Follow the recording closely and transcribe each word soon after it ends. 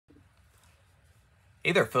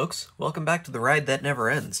Hey there, folks. Welcome back to the ride that never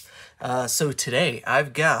ends. So today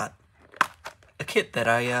I've got a kit that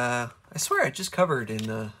I swear I just covered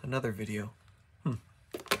in another video.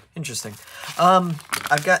 Interesting.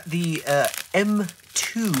 I've got the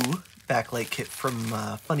M2 backlight kit from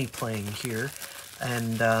Funnyplaying here.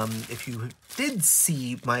 And if you did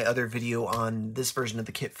see my other video on this version of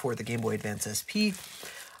the kit for the Game Boy Advance SP,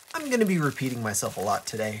 I'm going to be repeating myself a lot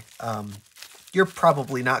today. You're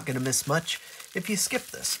probably not going to miss much if you skip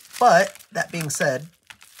this. But that being said,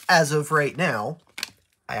 as of right now,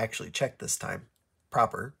 I actually checked this time.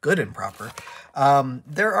 Proper, good and proper.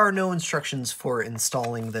 There are no instructions for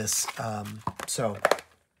installing this, so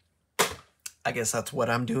I guess that's what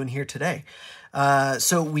I'm doing here today.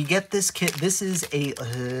 So we get this kit. This is a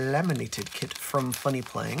laminated kit from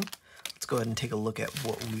Funnyplaying. Let's go ahead and take a look at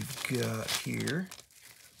what we've got here.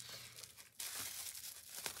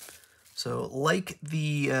 So like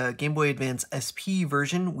the Game Boy Advance SP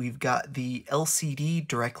version, we've got the LCD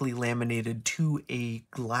directly laminated to a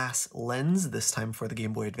glass lens, this time for the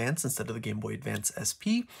Game Boy Advance instead of the Game Boy Advance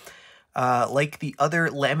SP. Like the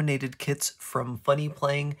other laminated kits from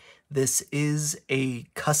Funnyplaying, this is a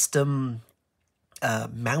custom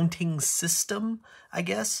mounting system, I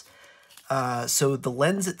guess. So the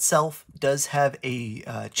lens itself does have a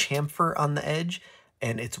chamfer on the edge,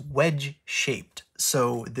 and it's wedge-shaped.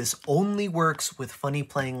 So this only works with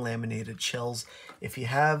Funnyplaying laminated shells. If you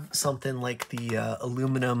have something like the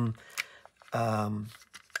aluminum,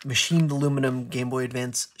 machined aluminum Game Boy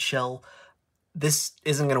Advance shell, this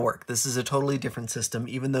isn't going to work. This is a totally different system,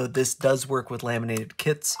 even though this does work with laminated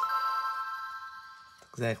kits.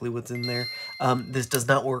 Exactly what's in there. This does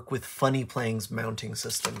not work with Funnyplaying's mounting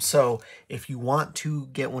system. So if you want to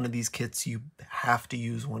get one of these kits, you have to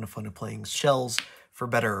use one of Funnyplaying's shells, for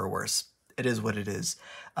better or worse. It is what it is.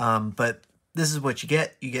 But this is what you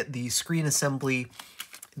get. You get the screen assembly,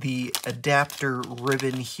 the adapter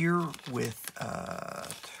ribbon here with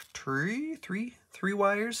three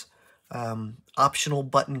wires, optional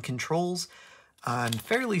button controls. I'm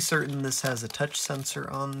fairly certain this has a touch sensor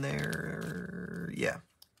on there. Yeah.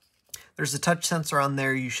 There's a touch sensor on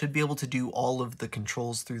there. You should be able to do all of the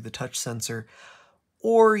controls through the touch sensor,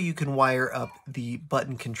 or you can wire up the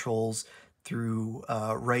button controls through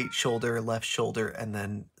right shoulder, left shoulder, and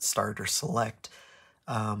then start or select.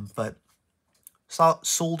 But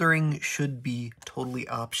soldering should be totally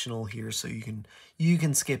optional here, so you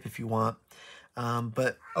can skip if you want.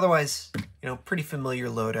 But otherwise, you know, pretty familiar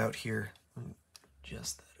loadout here.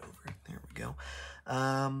 Just that over. There we go.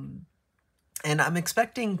 And I'm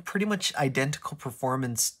expecting pretty much identical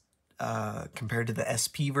performance compared to the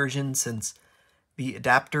SP version, since the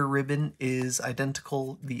adapter ribbon is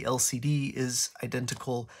identical, the LCD is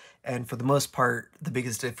identical, and for the most part, the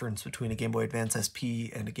biggest difference between a Game Boy Advance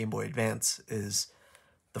SP and a Game Boy Advance is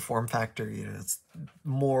the form factor. You know, it's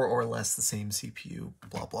more or less the same CPU,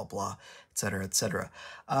 blah, blah, blah, etc., etc.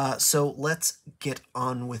 So let's get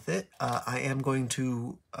on with it. I am going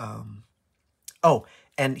to... Oh,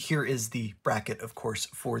 and here is the bracket, of course,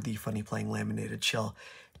 for the Funnyplaying laminated shell.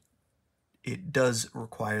 It does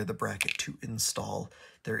require the bracket to install.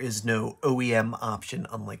 There is no OEM option,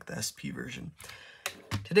 unlike the SP version.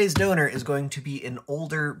 Today's donor is going to be an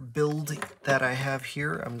older build that I have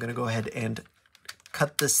here. I'm going to go ahead and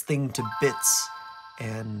cut this thing to bits.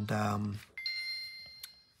 And,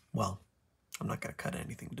 well, I'm not going to cut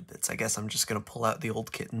anything to bits. I guess I'm just going to pull out the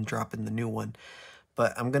old kit and drop in the new one.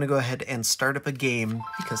 But I'm going to go ahead and start up a game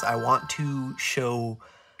because I want to show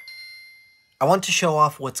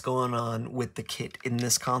off what's going on with the kit in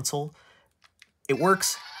this console. It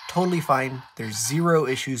works totally fine. There's zero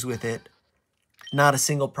issues with it. Not a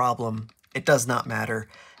single problem. It does not matter.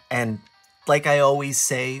 And like I always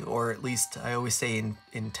say, or at least I always say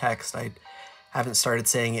in text, I haven't started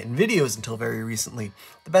saying it in videos until very recently,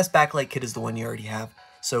 the best backlight kit is the one you already have.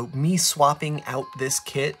 So me swapping out this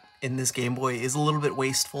kit in this Game Boy is a little bit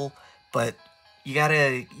wasteful, but you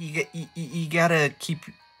gotta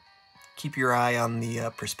keep your eye on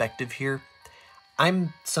the perspective here.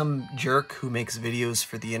 I'm some jerk who makes videos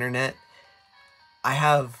for the internet. I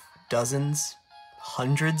have dozens,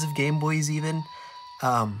 hundreds of Game Boys even.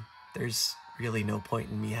 There's really no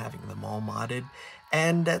point in me having them all modded.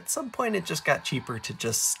 And at some point it just got cheaper to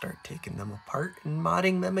just start taking them apart and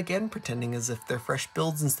modding them again, pretending as if they're fresh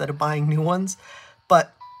builds instead of buying new ones.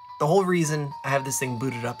 But the whole reason I have this thing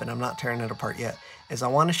booted up and I'm not tearing it apart yet is I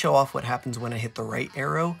want to show off what happens when I hit the right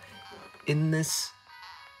arrow. In this,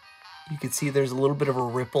 you can see there's a little bit of a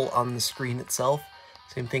ripple on the screen itself.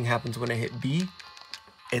 Same thing happens when I hit B.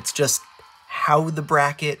 It's just how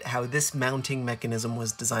this mounting mechanism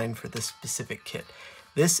was designed for this specific kit.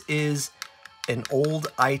 This is an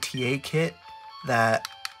old ITA kit that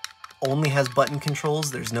only has button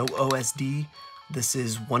controls. There's no OSD. This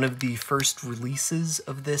is one of the first releases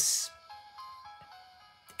of this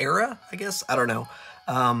era, I guess. I don't know.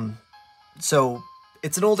 So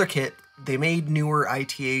it's an older kit. They made newer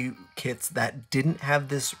ITA kits that didn't have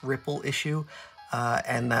this ripple issue,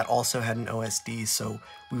 and that also had an OSD, so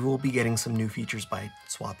we will be getting some new features by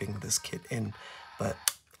swapping this kit in, but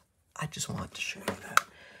I just want to show you that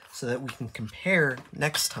so that we can compare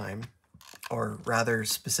next time, or rather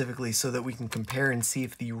specifically so that we can compare and see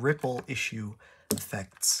if the ripple issue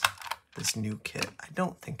affects this new kit. I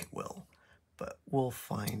don't think it will, but we'll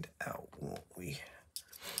find out, won't we?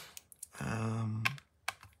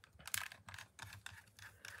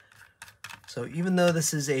 So even though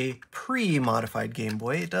this is a pre-modified Game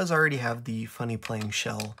Boy, it does already have the Funnyplaying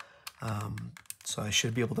shell, so I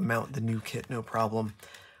should be able to mount the new kit no problem.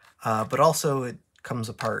 But also it comes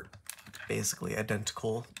apart basically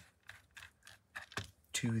identical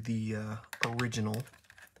to the original.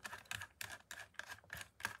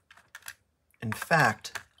 In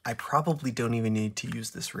fact, I probably don't even need to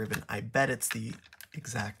use this ribbon. I bet it's the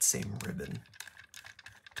exact same ribbon.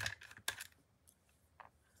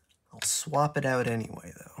 I'll swap it out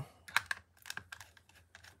anyway, though.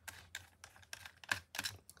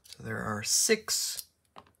 So there are 6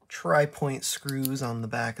 tri-point screws on the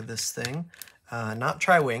back of this thing. Not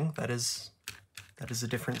tri-wing, that is a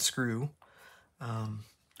different screw.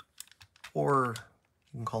 Or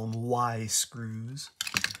you can call them Y screws.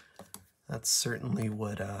 That's certainly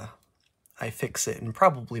what iFixit and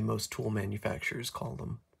probably most tool manufacturers call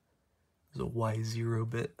them. There's a Y0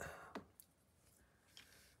 bit.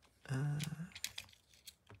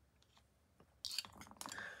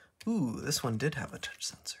 Ooh, this one did have a touch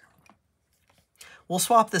sensor. We'll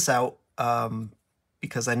swap this out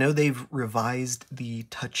because I know they've revised the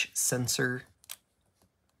touch sensor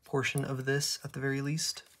portion of this at the very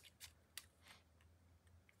least.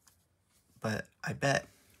 But I bet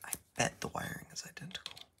the wiring is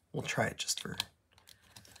identical. We'll try it just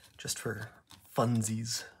for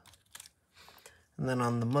funsies. And then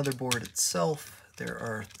on the motherboard itself, there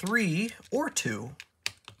are 3 or 2.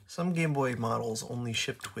 Some Game Boy models only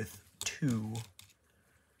shipped with 2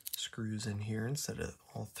 screws in here instead of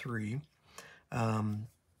all 3.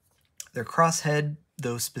 They're crosshead,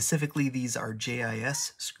 though specifically these are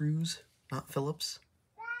JIS screws, not Phillips.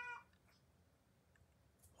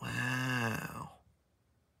 Wow.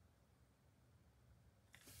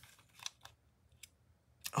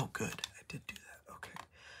 Oh, good. I did do that. Okay.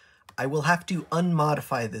 I will have to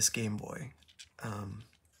unmodify this Game Boy.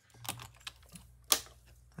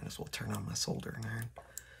 Might as well turn on my soldering iron.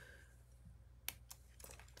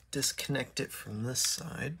 Disconnect it from this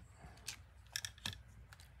side.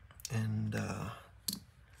 And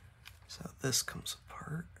so this comes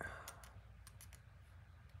apart.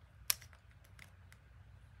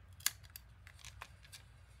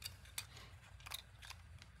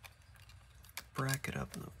 Bracket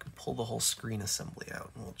up and we can pull the whole screen assembly out,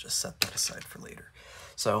 and we'll just set that aside for later.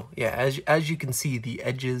 So yeah, as you can see, the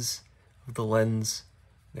edges of the lens,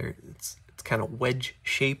 it's kind of wedge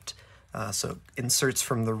shaped, so it inserts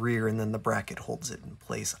from the rear and then the bracket holds it in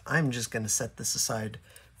place. I'm just going to set this aside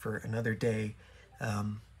for another day,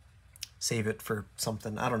 save it for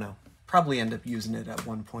something, I don't know, probably end up using it at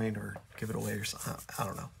one point or give it away or something, I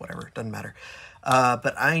don't know, whatever, doesn't matter.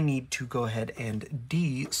 But I need to go ahead and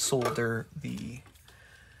desolder the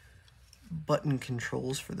button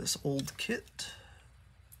controls for this old kit.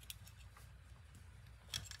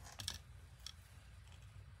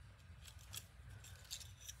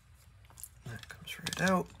 That comes right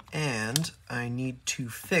out, and I need to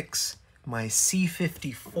fix my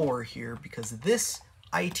C54 here because this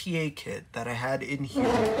ITA kit that I had in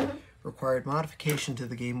here required modification to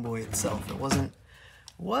the Game Boy itself. It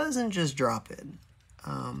wasn't just drop-in.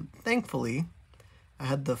 Thankfully, I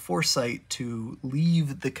had the foresight to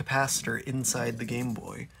leave the capacitor inside the Game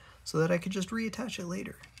Boy so that I could just reattach it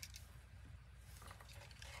later.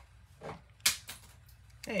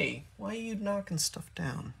 Hey, why are you knocking stuff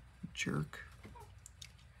down, you jerk?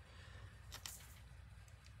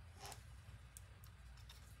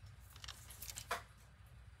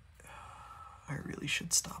 I really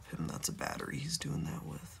should stop him. That's a battery he's doing that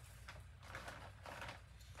with.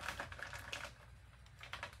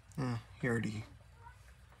 He already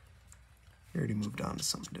moved on to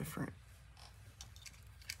something different.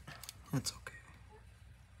 That's okay.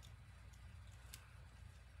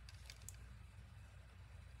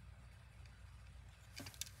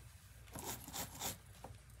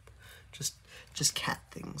 Just cat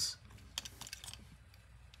things.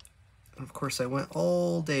 And of course I went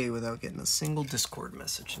all day without getting a single Discord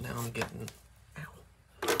message. Now I'm getting, ow.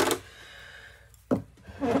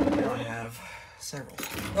 Now I have several.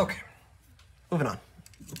 Okay, moving on.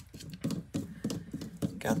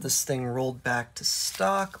 Got this thing rolled back to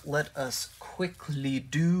stock. Let us quickly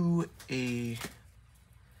do a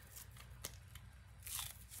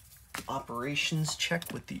operations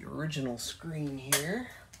check with the original screen here.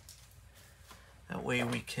 That way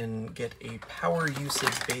we can get a power usage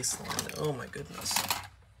baseline. Oh my goodness.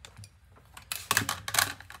 I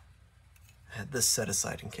had this set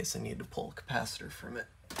aside in case I need to pull a capacitor from it.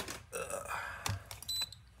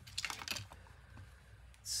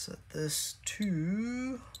 Set this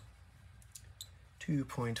to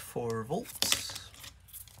 2.4 volts.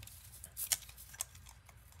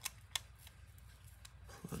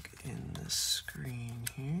 Plug in the screen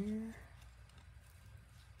here.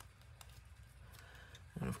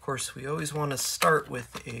 And of course, we always want to start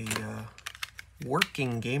with a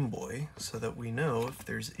working Game Boy so that we know if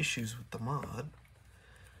there's issues with the mod,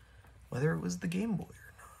 whether it was the Game Boy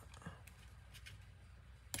or not.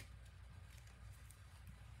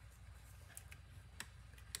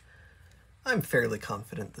 I'm fairly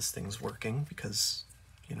confident this thing's working because,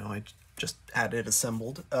 you know, I just had it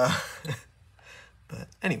assembled. But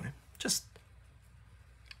anyway, just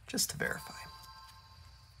to verify.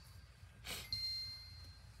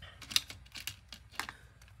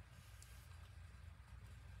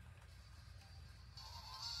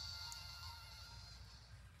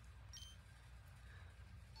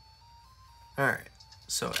 Alright,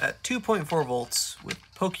 so at 2.4 volts with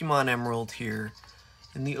Pokemon Emerald here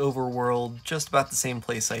in the overworld, just about the same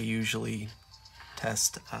place I usually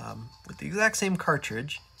test, with the exact same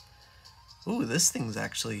cartridge. Ooh, this thing's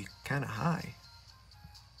actually kind of high.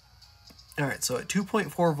 Alright, so at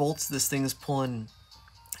 2.4 volts, this thing is pulling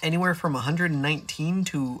anywhere from 119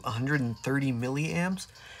 to 130 milliamps,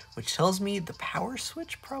 which tells me the power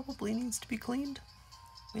switch probably needs to be cleaned,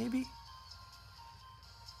 maybe?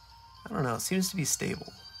 I don't know, it seems to be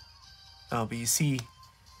stable. Oh, but you see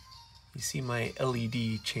my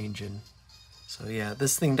LED changing. So yeah,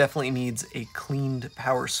 this thing definitely needs a cleaned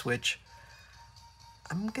power switch.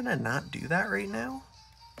 I'm gonna not do that right now.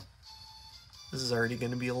 This is already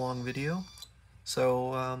gonna be a long video.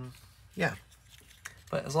 So, yeah.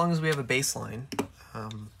 But as long as we have a baseline,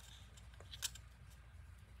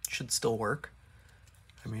 should still work.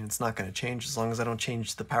 I mean, it's not going to change. As long as I don't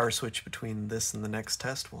change the power switch between this and the next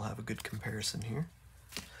test, we'll have a good comparison here.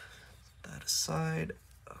 Set that aside.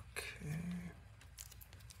 Okay.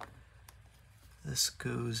 This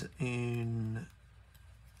goes in...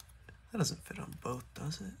 That doesn't fit on both,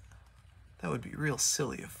 does it? That would be real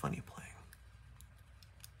silly if Funnyplaying.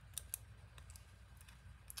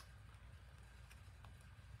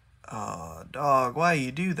 Aw, dog, why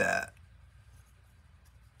you do that?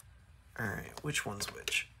 Alright, which one's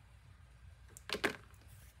which?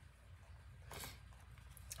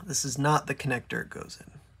 This is not the connector it goes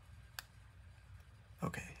in.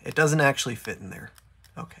 Okay, it doesn't actually fit in there.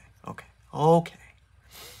 Okay.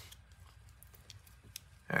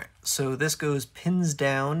 Alright, so this goes pins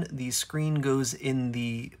down. The screen goes in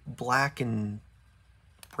the black and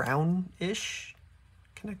brown-ish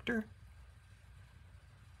connector.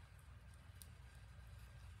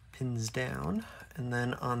 Pins down. And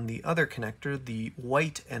then on the other connector, the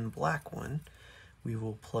white and black one, we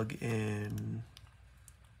will plug in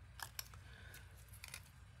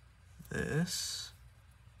this.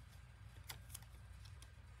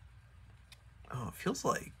 Oh, it feels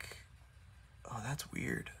like, oh, that's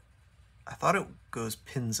weird. I thought it goes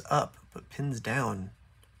pins up, but pins down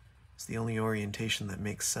is the only orientation that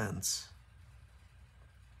makes sense.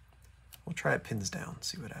 We'll try it pins down,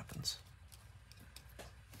 see what happens.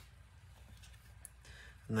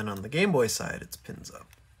 And then on the Game Boy side, it's pins up.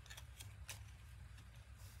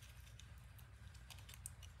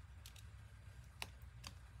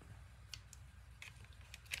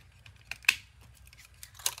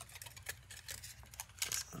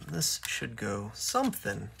 And this should go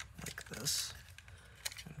something like this.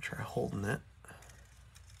 I'm gonna try holding it.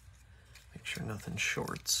 Make sure nothing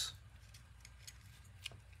shorts.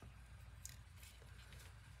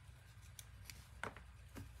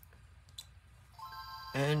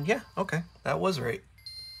 And yeah, okay, that was right.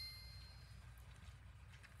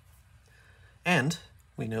 And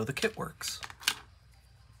we know the kit works.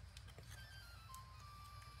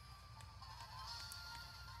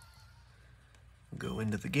 Go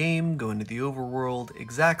into the game, go into the overworld,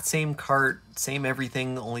 exact same cart, same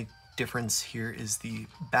everything, the only difference here is the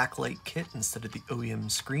backlight kit instead of the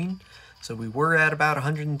OEM screen. So we were at about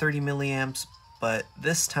 130 milliamps, but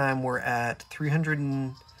this time we're at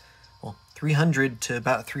 300 to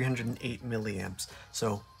about 308 milliamps.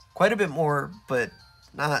 So quite a bit more, but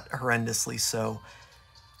not horrendously so.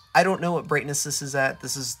 I don't know what brightness this is at.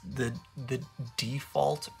 This is the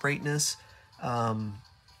default brightness. I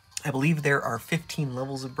believe there are 15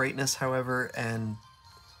 levels of brightness, however, and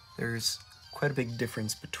there's quite a big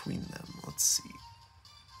difference between them. Let's see.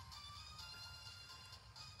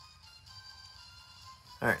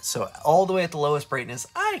 All right, so all the way at the lowest brightness,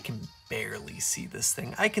 I can barely see this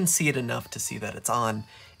thing. I can see it enough to see that it's on.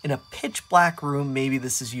 In a pitch black room, maybe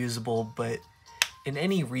this is usable, but in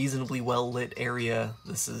any reasonably well-lit area,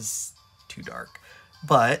 this is too dark.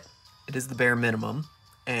 But it is the bare minimum,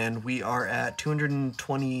 and we are at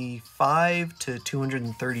 225 to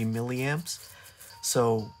 230 milliamps.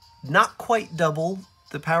 So not quite double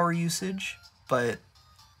the power usage, but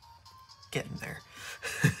getting there.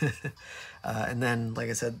 And then, like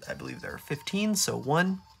I said, I believe there are 15. So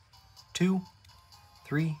 1, 2,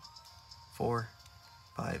 3, 4,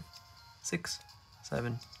 5, 6,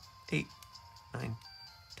 7, 8, 9,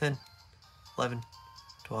 10, 11,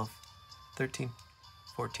 12, 13,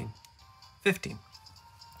 14, 15.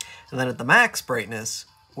 And then at the max brightness,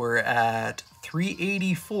 we're at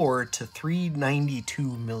 384 to 392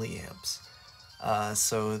 milliamps.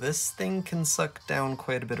 So this thing can suck down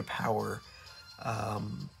quite a bit of power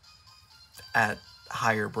at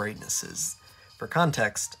higher brightnesses. For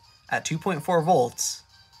context, at 2.4 volts,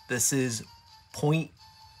 this is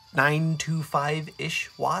 0.925-ish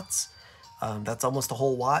watts. That's almost a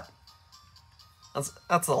whole watt.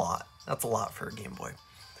 That's a lot. That's a lot for a Game Boy.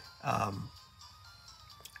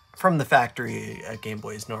 From the factory, a Game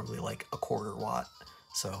Boy is normally like a quarter watt.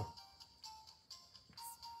 So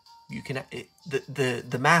you can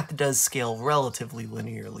the math does scale relatively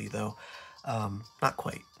linearly, though. Not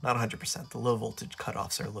quite, not 100%. The low voltage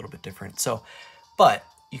cutoffs are a little bit different. So, but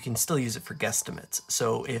you can still use it for guesstimates.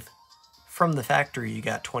 So if from the factory you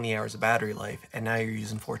got 20 hours of battery life and now you're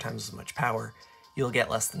using 4 times as much power, you'll get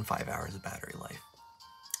less than 5 hours of battery life.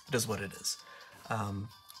 It is what it is.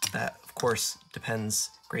 That, of course, depends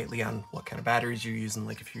greatly on what kind of batteries you're using,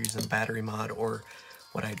 like if you're using a battery mod, or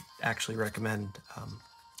what I actually recommend,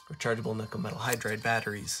 rechargeable nickel metal hydride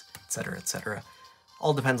batteries, etc., etc.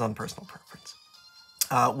 All depends on personal preference.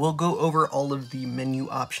 We'll go over all of the menu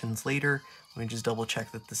options later. Let me just double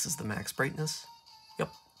check that this is the max brightness. Yep.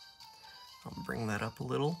 I'll bring that up a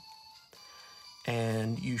little.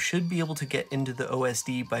 And you should be able to get into the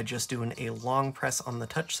OSD by just doing a long press on the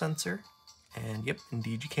touch sensor. And yep,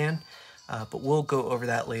 indeed you can. But we'll go over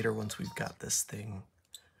that later once we've got this thing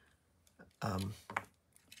a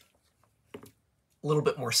little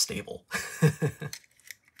bit more stable. Let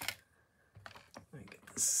me get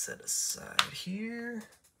this set aside here.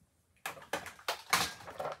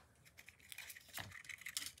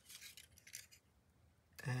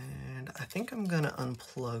 And I think I'm gonna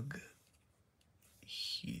unplug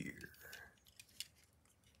here.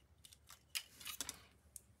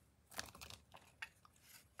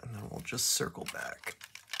 And then we'll just circle back.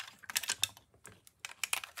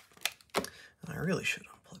 And I really should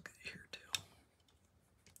unplug it here too.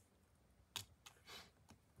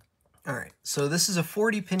 All right, so this is a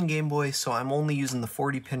 40-pin Game Boy, so I'm only using the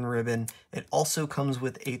 40-pin ribbon. It also comes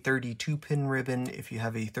with a 32-pin ribbon if you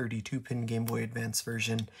have a 32-pin Game Boy Advance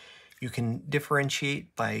version. You can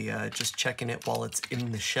differentiate by just checking it while it's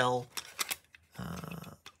in the shell.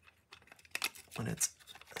 When it's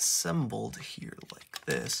assembled here like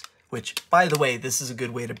this, which, by the way, this is a good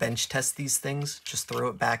way to bench test these things. Just throw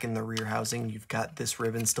it back in the rear housing. You've got this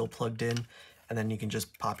ribbon still plugged in, and then you can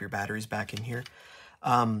just pop your batteries back in here.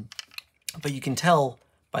 But you can tell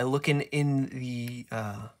by looking in the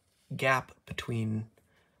gap between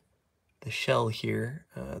the shell here.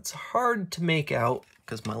 It's hard to make out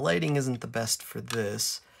because my lighting isn't the best for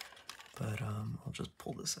this, but I'll just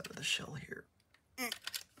pull this out of the shell here.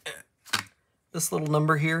 This little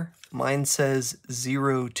number here, mine says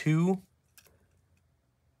 02.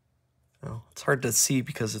 Oh, it's hard to see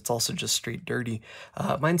because it's also just straight dirty.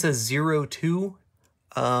 Mine says 02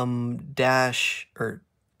 dash, or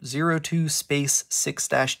 02 space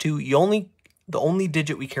 6-2. The only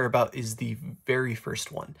digit we care about is the very first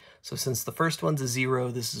one. So since the first one's a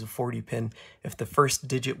 0, this is a 40 pin. If the first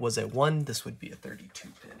digit was a 1, this would be a 32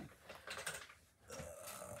 pin.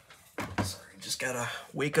 Sorry, just gotta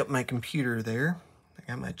wake up my computer there. I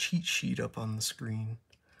got my cheat sheet up on the screen.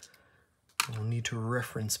 I'll need to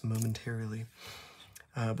reference momentarily.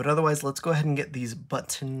 But otherwise, let's go ahead and get these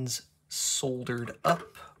buttons soldered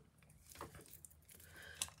up.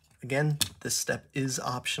 Again, this step is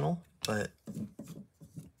optional, but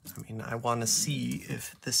I mean, I want to see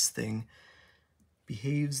if this thing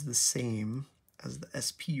behaves the same as the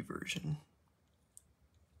SP version.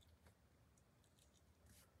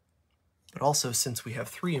 But also, since we have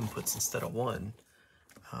 3 inputs instead of 1,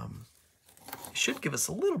 it should give us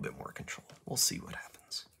a little bit more control. We'll see what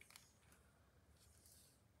happens.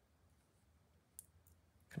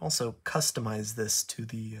 You can also customize this to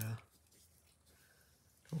the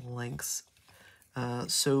lengths.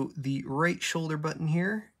 So the right shoulder button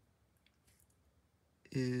here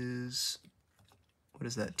is, what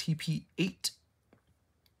is that, TP8.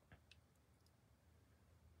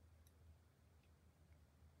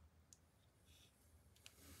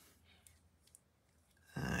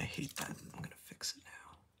 I hate that. I'm going to fix it now.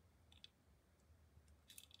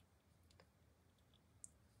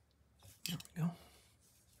 There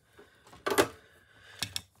we go.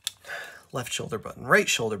 Left shoulder button, right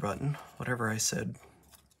shoulder button, whatever I said.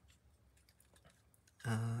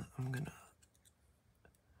 I'm going to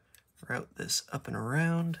route this up and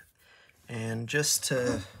around. And just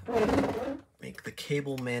to make the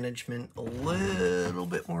cable management a little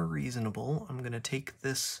bit more reasonable, I'm going to take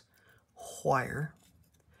this wire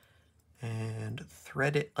and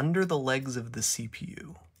thread it under the legs of the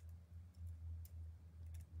CPU.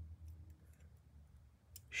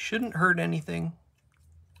 Shouldn't hurt anything,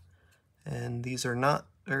 and these are not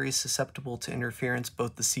very susceptible to interference,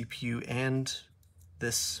 both the CPU and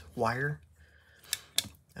this wire.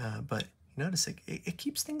 But you notice it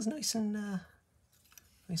keeps things nice and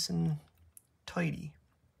tidy.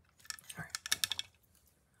 All right.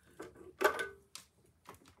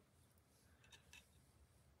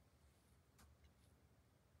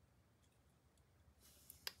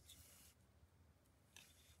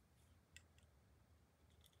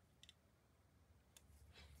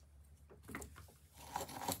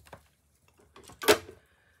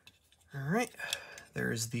 All right,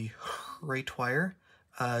 there's the right wire.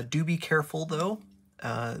 Do be careful though.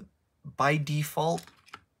 By default,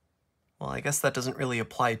 well, I guess that doesn't really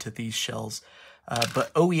apply to these shells,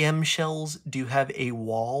 but OEM shells do have a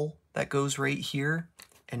wall that goes right here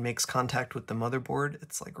and makes contact with the motherboard.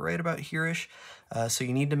 It's like right about here-ish. So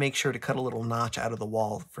you need to make sure to cut a little notch out of the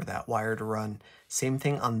wall for that wire to run. Same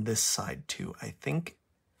thing on this side too. I think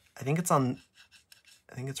it's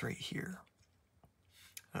right here.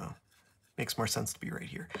 Oh, makes more sense to be right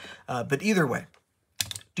here. But either way,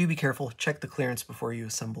 do be careful. Check the clearance before you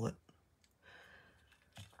assemble it.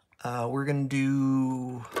 We're going to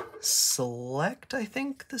do select, I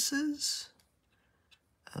think this is.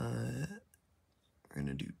 We're going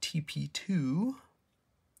to do TP2.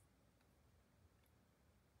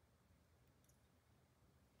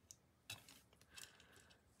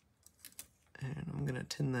 And I'm going to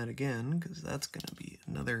tin that again, because that's going to be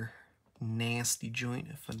another nasty joint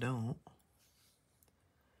if I don't.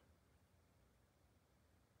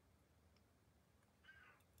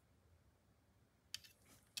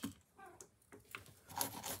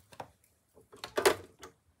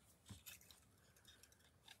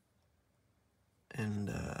 And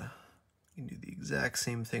you can do the exact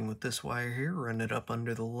same thing with this wire here. Run it up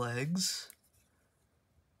under the legs.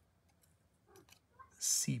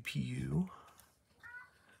 CPU.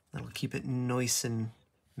 That'll keep it nice and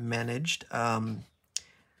managed. I'm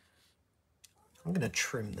going to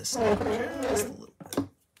trim this down just a little bit.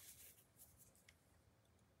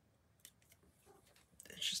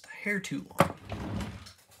 It's just a hair too long.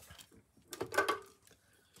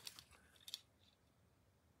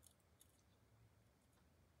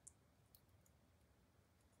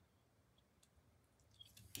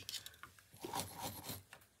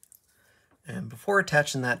 And before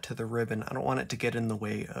attaching that to the ribbon, I don't want it to get in the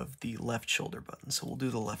way of the left shoulder button, so we'll do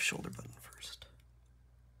the left shoulder button first.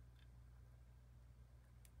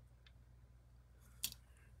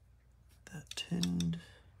 That tinned.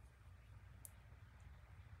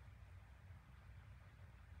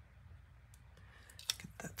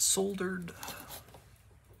 Get that soldered.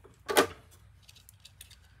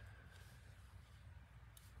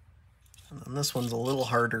 And then this one's a little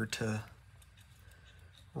harder to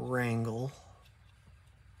wrangle,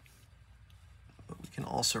 but we can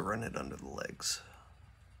also run it under the legs.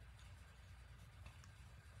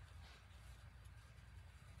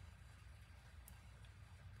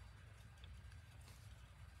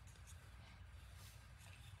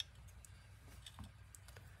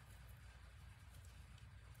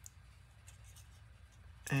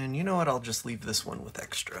 And you know what, I'll just leave this one with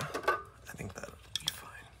extra. I think that'll be fine.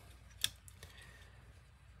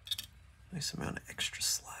 Nice amount of extra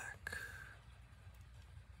slack.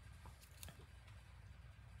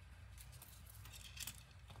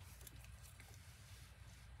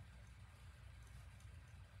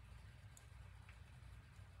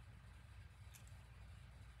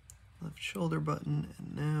 Left shoulder button,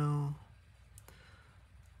 and now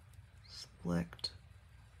select.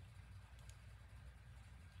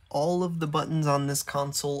 all of the buttons on this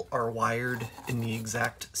console are wired in the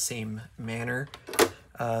exact same manner.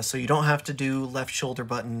 So you don't have to do left shoulder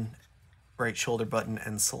button, right shoulder button,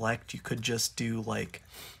 and select. You could just do like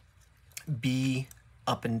B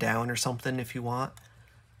up and down or something if you want.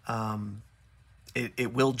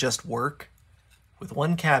 It will just work with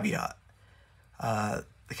one caveat.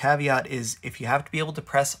 The caveat is if you have to be able to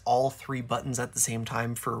press all 3 buttons at the same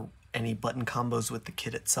time for any button combos with the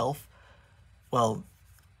kit itself, well,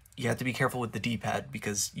 you have to be careful with the D-pad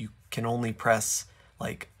because you can only press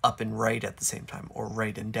like up and right at the same time, or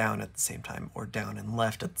right and down at the same time, or down and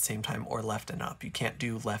left at the same time, or left and up. You can't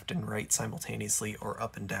do left and right simultaneously or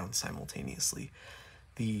up and down simultaneously.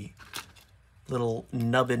 The little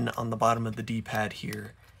nubbin on the bottom of the D-pad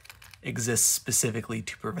here exists specifically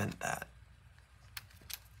to prevent that.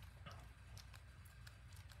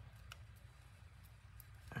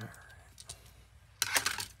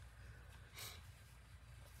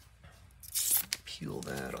 Peel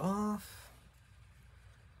that off.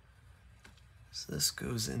 So this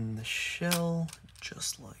goes in the shell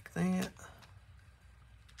just like that.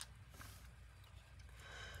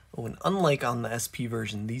 Oh, and unlike on the SP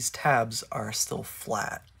version, these tabs are still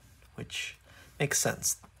flat, which makes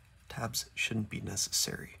sense. Tabs shouldn't be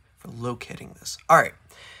necessary for locating this. All right,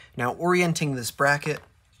 now orienting this bracket.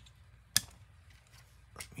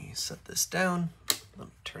 Let me set this down. Let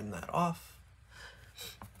me turn that off.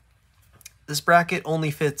 This bracket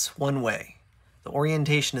only fits one way. The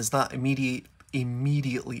orientation is not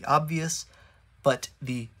immediately obvious, but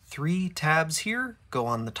the 3 tabs here go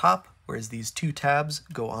on the top, whereas these 2 tabs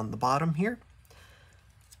go on the bottom here.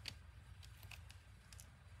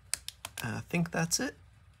 I think that's it.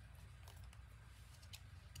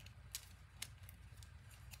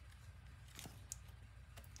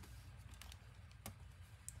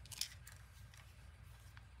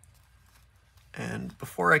 And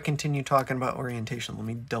before I continue talking about orientation, let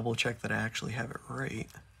me double check that I actually have it right.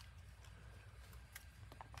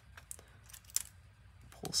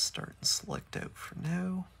 Pull start and select out for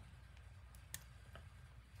now.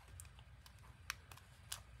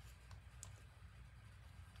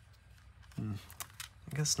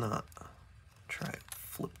 I guess not. Try it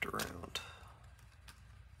flipped around.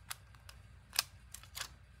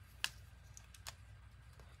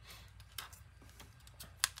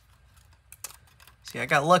 See, I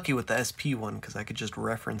got lucky with the SP one because I could just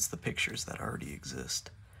reference the pictures that already exist.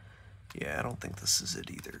 Yeah, I don't think this is it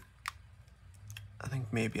either. I think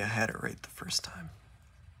maybe I had it right the first time.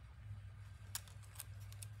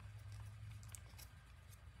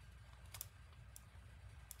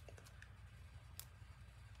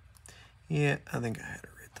 Yeah, I think I had it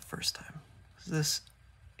right the first time. This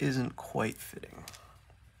isn't quite fitting.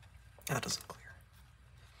 That doesn't clear.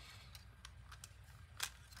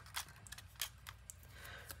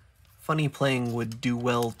 Funnyplaying would do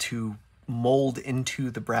well to mold into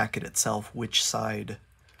the bracket itself which side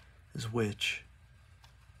is which,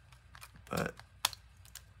 but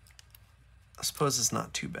I suppose it's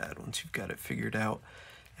not too bad once you've got it figured out.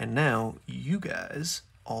 And now you guys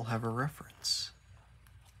all have a reference.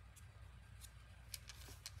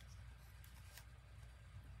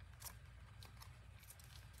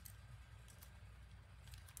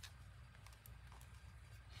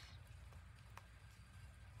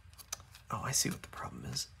 Oh, I see what the problem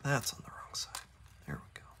is. That's on the wrong side. There we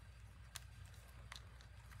go.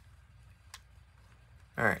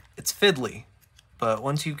 All right, it's fiddly, but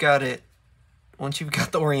once you've got it, once you've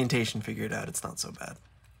got the orientation figured out, it's not so bad.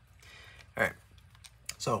 All right,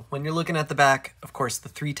 so when you're looking at the back, of course, the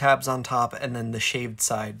 3 tabs on top and then the shaved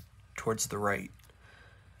side towards the right.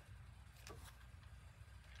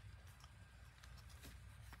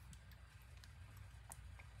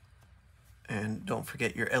 And don't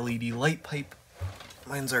forget your LED light pipe.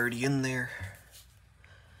 Mine's already in there.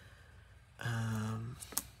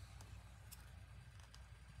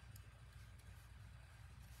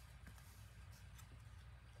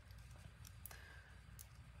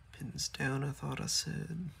 Pins down, I thought I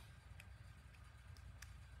said.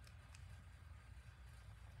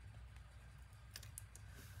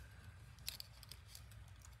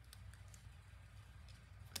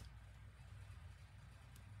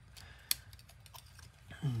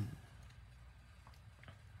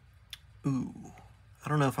 Ooh, I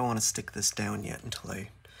don't know if I want to stick this down yet until I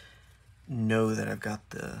know that I've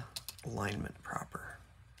got the alignment proper.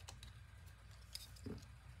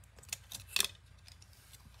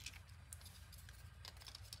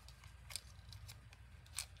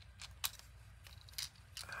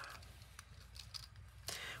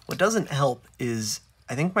 What doesn't help is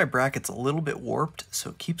I think my bracket's a little bit warped, so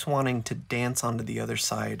it keeps wanting to dance onto the other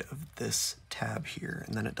side of this tab here,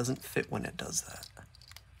 and then it doesn't fit when it does that.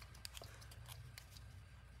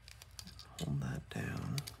 Hold that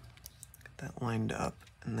down, get that lined up,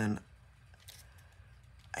 and then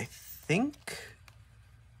I think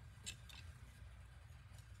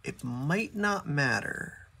it might not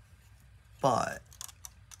matter, but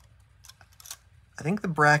I think the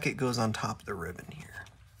bracket goes on top of the ribbon here.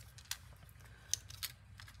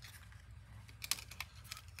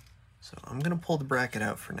 So I'm going to pull the bracket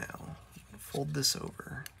out for now. Fold this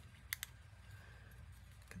over.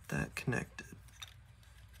 Get that connected.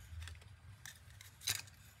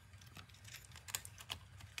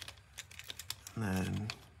 And then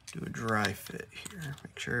do a dry fit here.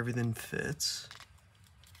 Make sure everything fits.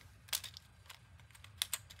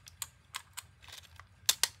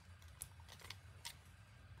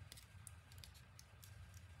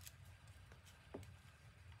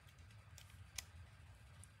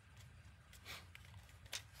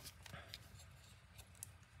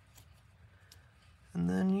 And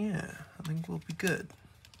then, yeah, I think we'll be good.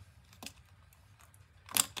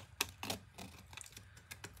 I'm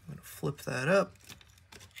going to flip that up.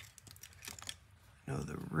 I know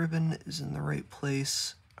the ribbon is in the right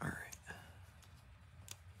place. All right.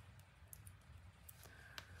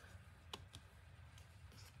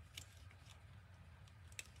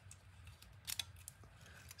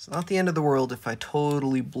 It's not the end of the world if I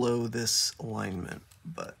totally blow this alignment,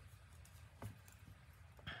 but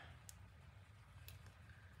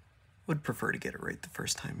would prefer to get it right the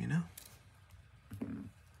first time, you know?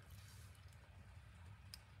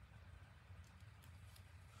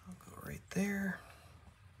 I'll go right there.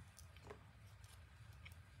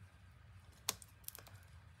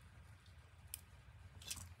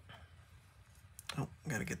 Oh,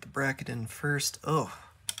 gotta get the bracket in first. Oh,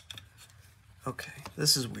 okay,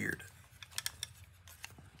 this is weird.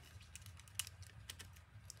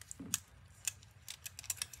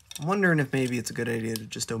 I'm wondering if maybe it's a good idea to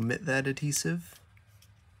just omit that adhesive.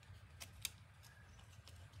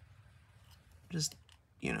 Just,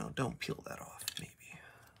 you know, don't peel that off, maybe.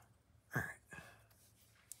 All right.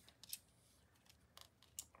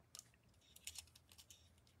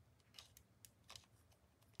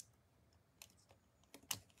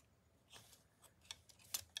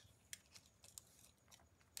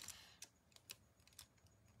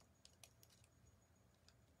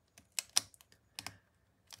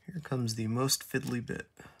 Here comes the most fiddly bit.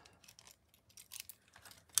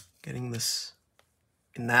 Getting this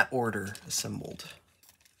in that order assembled.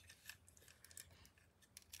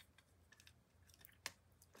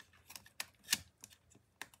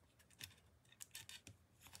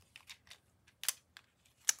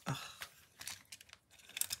 Ugh.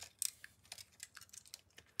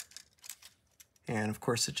 And of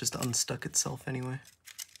course it just unstuck itself anyway.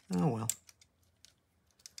 Oh well.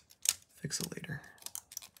 Fix it later.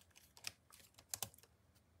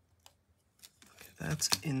 That's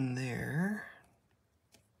in there.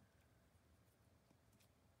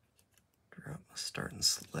 Drop my start and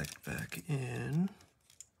select back in.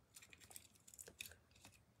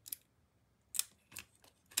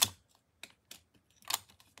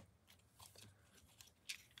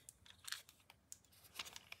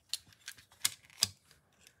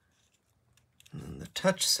 And then the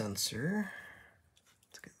touch sensor,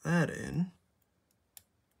 let's get that in.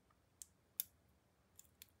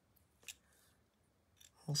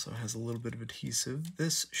 Also has a little bit of adhesive.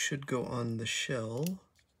 This should go on the shell.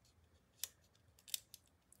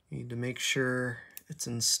 You need to make sure it's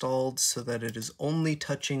installed so that it is only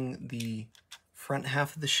touching the front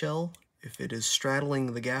half of the shell. If it is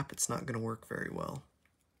straddling the gap, it's not going to work very well.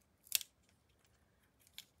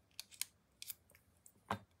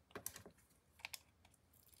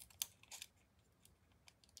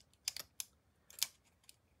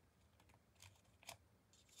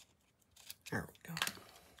 There we go.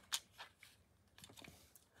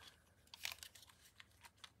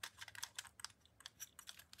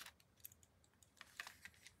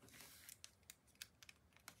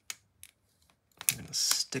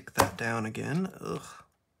 Stick that down again. Ugh.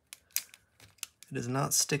 It is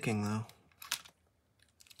not sticking though.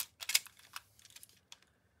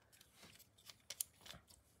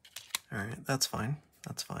 All right, that's fine.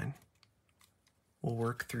 That's fine. We'll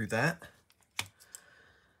work through that.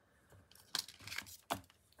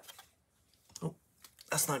 Oh,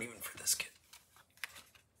 that's not even for this kit.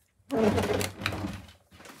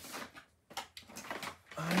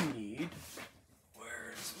 I need,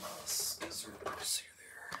 where's my scissors? Here they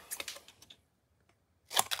are.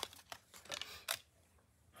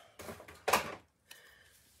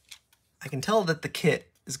 I can tell that the kit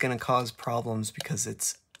is going to cause problems because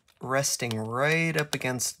it's resting right up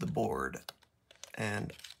against the board,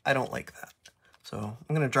 and I don't like that. So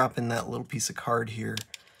I'm going to drop in that little piece of card here,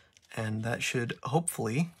 and that should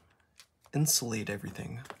hopefully insulate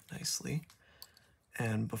everything nicely.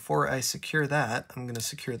 And before I secure that, I'm going to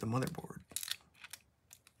secure the motherboard.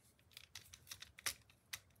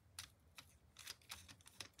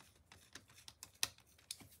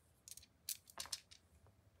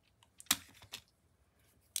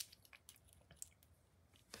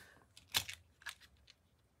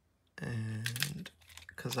 And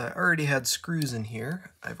because I already had screws in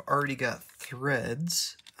here, I've already got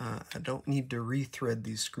threads. I don't need to rethread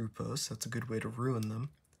these screw posts. That's a good way to ruin them.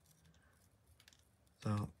 So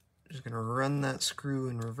I'm just going to run that screw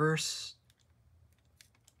in reverse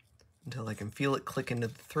until I can feel it click into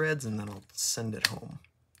the threads, and then I'll send it home.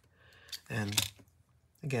 And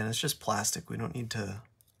again, it's just plastic. We don't need to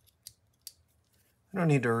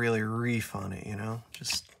really reef on it, you know?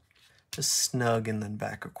 Just snug and then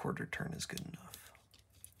back a quarter turn is good enough.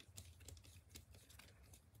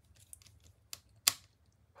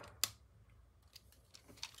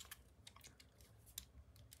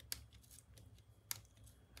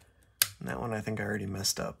 And that one I think I already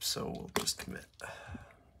messed up, so we'll just commit.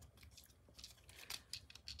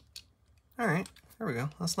 All right, there we go.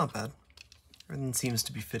 That's not bad. Everything seems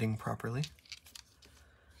to be fitting properly.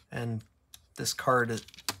 And this card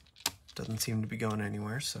doesn't seem to be going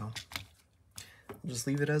anywhere, so I'll just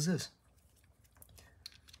leave it as is.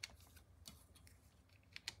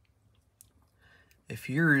 If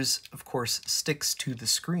yours, of course, sticks to the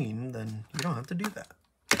screen, then you don't have to do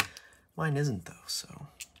that. Mine isn't, though, so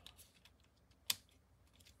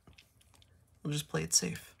we'll just play it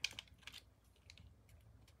safe.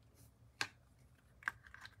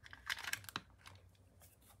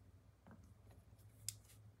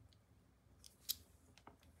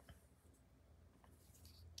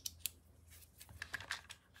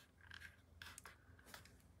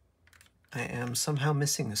 I am somehow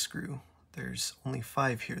missing a screw. There's only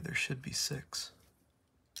 5 here. There should be 6.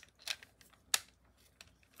 I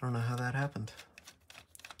don't know how that happened.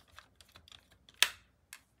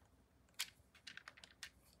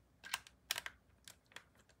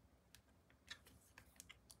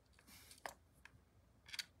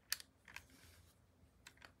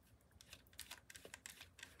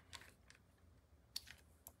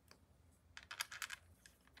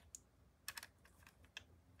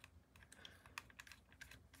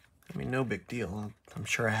 I mean, no big deal. I'm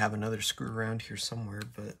sure I have another screw around here somewhere,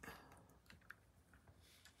 but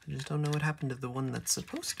I just don't know what happened to the one that's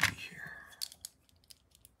supposed to be here.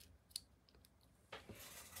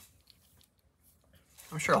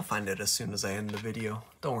 I'm sure I'll find it as soon as I end the video.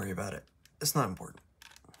 Don't worry about it. It's not important.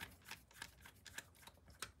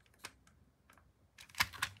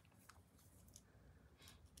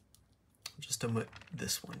 I'll just omit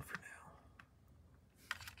this one for now.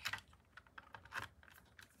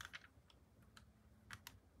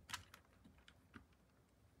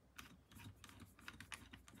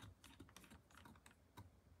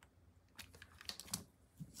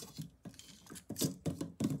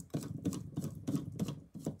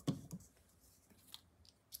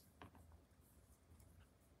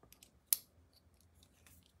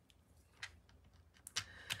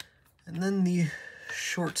 And then the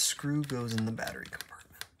short screw goes in the battery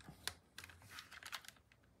compartment.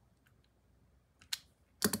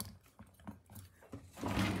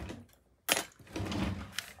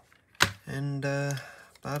 And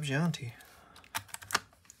Bob's your auntie.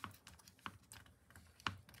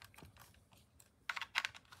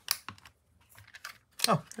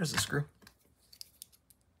 Oh, there's the screw.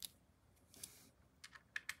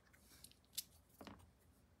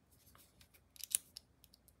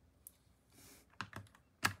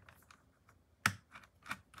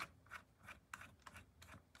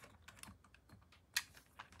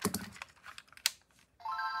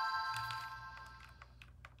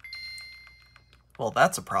 Well,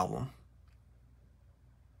 that's a problem.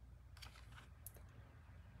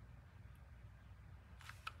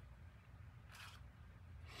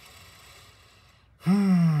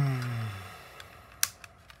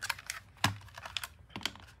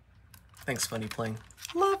 Thanks, Funnyplaying.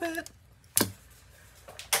 Love it!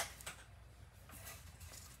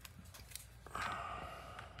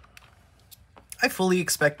 I fully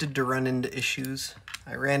expected to run into issues.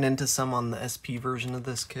 I ran into some on the SP version of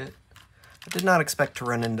this kit. I did not expect to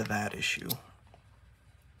run into that issue.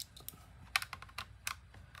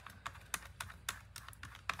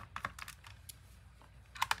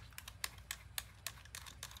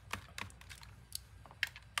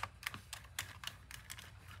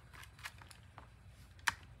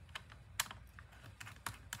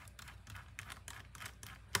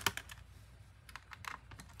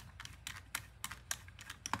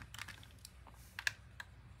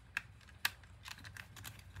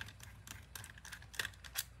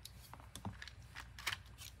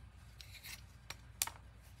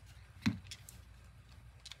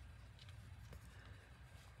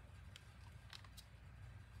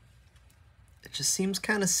 it just seems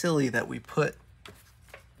kind of silly that we put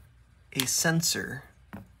a sensor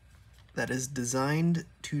that is designed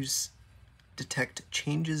to detect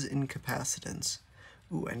changes in capacitance.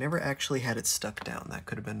 Ooh, I never actually had it stuck down. That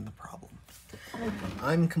could have been the problem.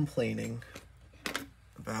 I'm complaining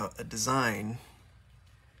about a design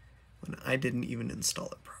when I didn't even install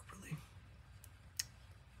it properly.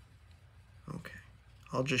 Okay,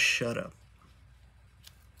 I'll just shut up.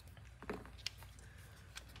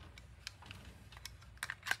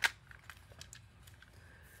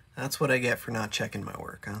 That's what I get for not checking my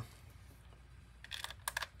work, huh?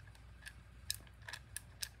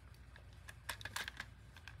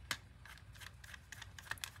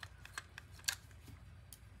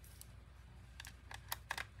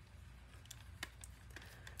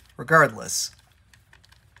 Regardless,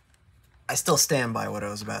 I still stand by what I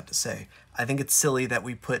was about to say. I think it's silly that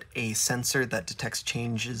we put a sensor that detects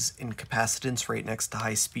changes in capacitance right next to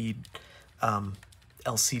high-speed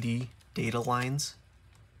LCD data lines.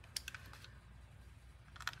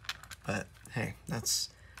 But hey, that's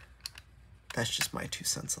just my 2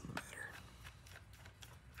 cents on the matter.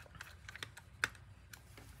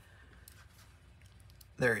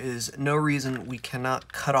 There is no reason we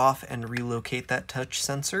cannot cut off and relocate that touch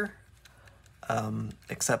sensor,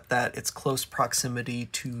 except that its close proximity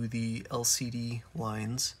to the LCD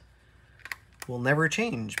lines will never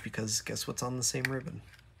change, because guess what's on the same ribbon?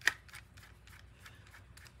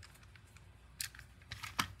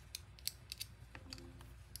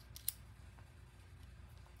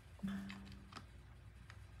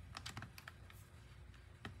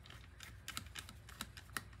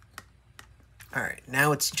 All right,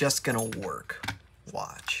 now it's just gonna work.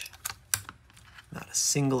 Watch. Not a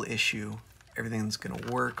single issue. Everything's gonna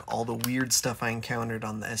work. All the weird stuff I encountered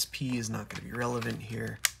on the SP is not gonna be relevant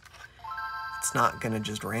here. It's not gonna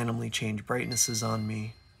just randomly change brightnesses on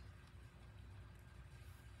me.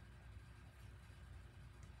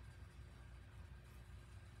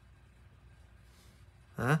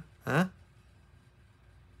 Huh? I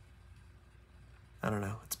don't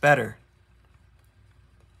know. It's better.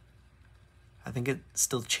 I think it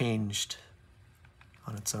still changed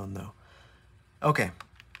on its own, though. Okay.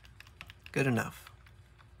 Good enough.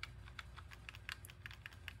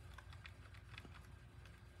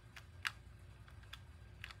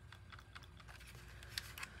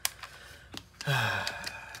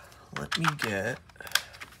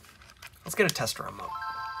 Let's get a test run up.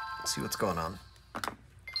 See what's going on.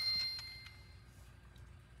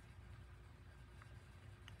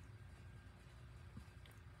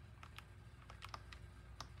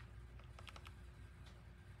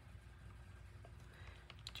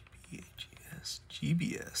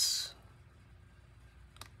 GBS.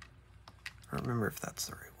 I don't remember if that's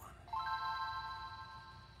the right one.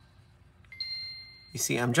 You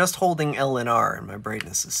see, I'm just holding L and R and my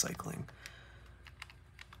brightness is cycling.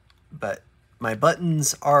 But my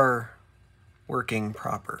buttons are working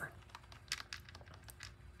proper.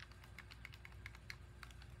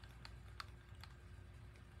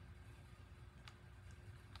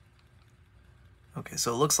 Okay,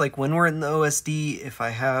 so it looks like when we're in the OSD, if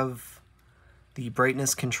I have the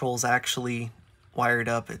brightness controls actually wired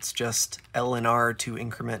up, it's just L and R to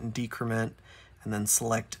increment and decrement, and then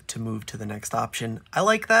select to move to the next option. I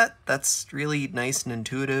like that. That's really nice and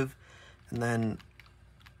intuitive. And then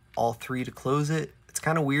all 3 to close it. It's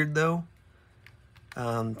kind of weird though.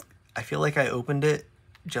 I feel like I opened it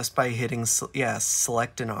just by hitting,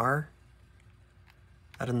 select and R.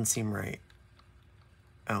 That doesn't seem right.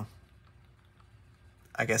 Oh.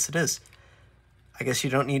 I guess it is. I guess you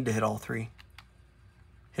don't need to hit all 3.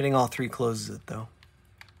 Hitting all 3 closes it though.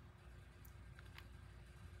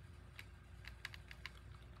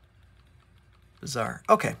 Bizarre.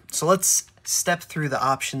 Okay, so let's step through the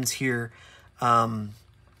options here. I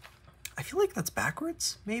feel like that's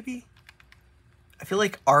backwards, maybe? I feel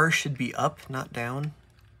like R should be up, not down,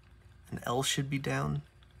 and L should be down.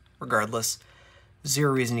 Regardless,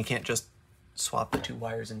 zero reason you can't just swap the 2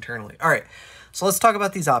 wires internally. All right, so let's talk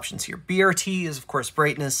about these options here. BRT is, of course,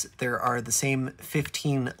 brightness. There are the same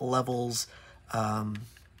 15 levels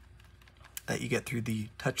that you get through the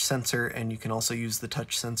touch sensor, and you can also use the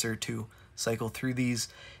touch sensor to cycle through these.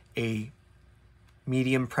 A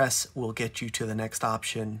medium press will get you to the next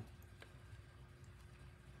option,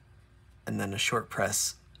 and then a short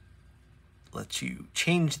press lets you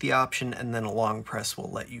change the option, and then a long press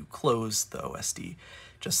will let you close the OSD.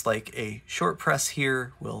 Just like a short press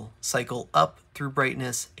here will cycle up through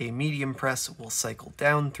brightness, a medium press will cycle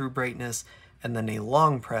down through brightness, and then a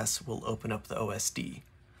long press will open up the OSD.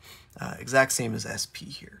 Exact same as SP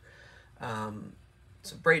here.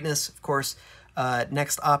 So brightness, of course.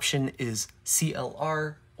 Next option is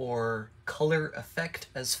CLR, or color effect,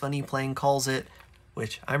 as Funnyplaying calls it,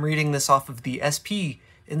 which I'm reading this off of the SP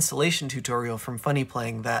installation tutorial from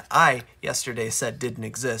Funnyplaying that I yesterday said didn't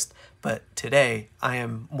exist, but today I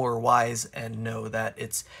am more wise and know that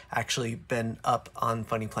it's actually been up on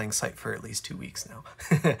Funnyplaying's site for at least 2 weeks now.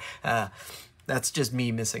 That's just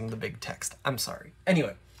me missing the big text. I'm sorry.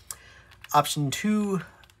 Anyway, option 2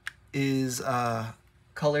 is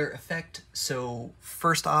color effect. So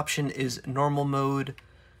first option is normal mode.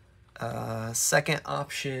 Second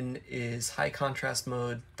option is high contrast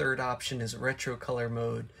mode. Third option is retro color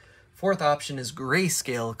mode. Fourth option is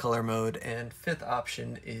grayscale color mode. And fifth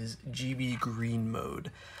option is GB green mode.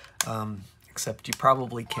 Except you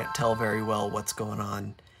probably can't tell very well what's going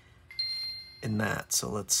on in that. So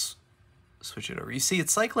let's switch it over. You see,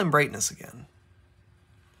 it's cycling brightness again.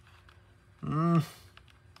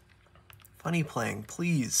 Funnyplaying,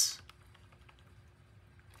 please.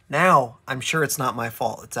 Now, I'm sure it's not my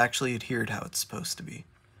fault. It's actually adhered how it's supposed to be.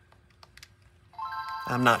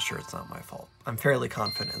 I'm not sure it's not my fault. I'm fairly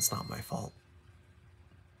confident it's not my fault.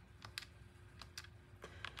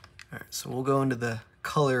 All right, so we'll go into the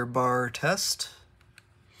color bar test.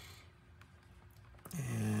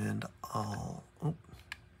 And I'll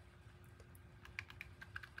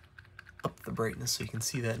up the brightness so you can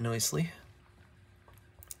see that nicely.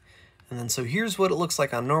 And then so here's what it looks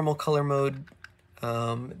like on normal color mode.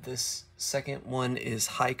 This second one is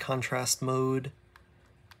high contrast mode.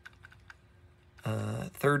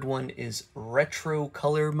 Third one is retro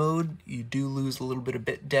color mode. You do lose a little bit of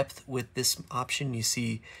bit depth with this option. You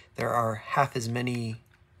see there are half as many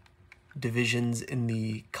divisions in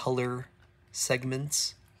the color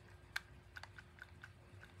segments.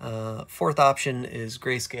 Fourth option is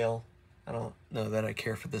grayscale. I don't know that I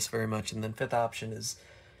care for this very much. And then fifth option is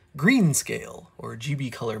Greenscale, or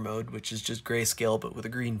GB color mode, which is just grayscale but with a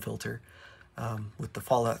green filter, with the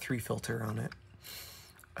Fallout 3 filter on it.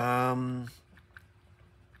 I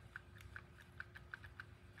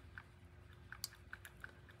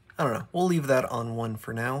don't know. We'll leave that on 1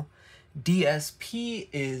 for now. DSP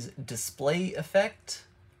is display effect,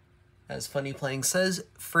 as Funnyplaying says.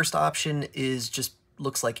 First option is just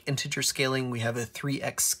looks like integer scaling. We have a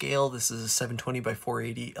 3x scale. This is a 720 by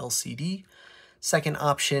 480 LCD. Second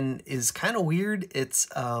option is kind of weird. It's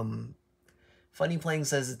Funnyplaying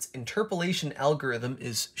says its interpolation algorithm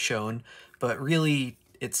is shown, but really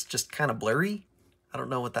it's just kind of blurry. I don't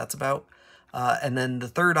know what that's about. And then the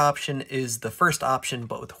third option is the first option,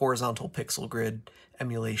 but with horizontal pixel grid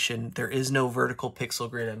emulation. There is no vertical pixel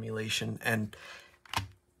grid emulation, and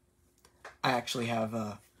I actually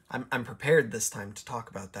have I'm prepared this time to talk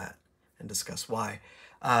about that and discuss why.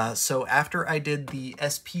 So after I did the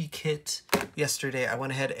SP kit yesterday, I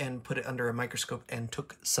went ahead and put it under a microscope and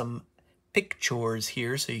took some pictures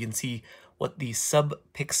here so you can see what the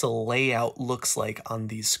sub-pixel layout looks like on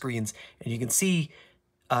these screens. And you can see,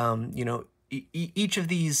 you know, each of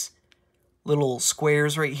these little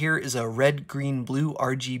squares right here is a red, green, blue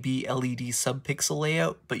RGB LED sub-pixel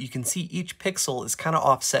layout, but you can see each pixel is kind of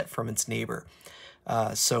offset from its neighbor.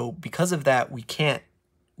 So because of that, we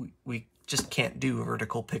just can't do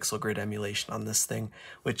vertical pixel grid emulation on this thing,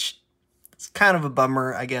 which is kind of a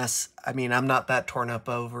bummer, I guess. I mean, I'm not that torn up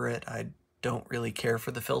over it. I don't really care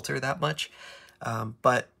for the filter that much,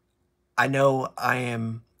 but I know I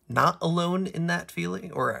am not alone in that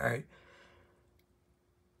feeling, or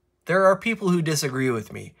there are people who disagree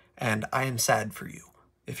with me, and I am sad for you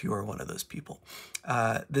if you are one of those people.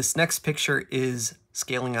 This next picture is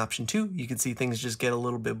scaling option 2. You can see things just get a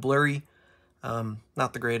little bit blurry.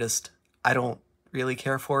 Not the greatest. I don't really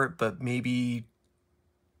care for it, but maybe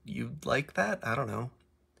you'd like that. I don't know.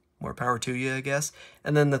 More power to you, I guess.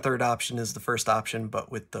 And then the third option is the first option,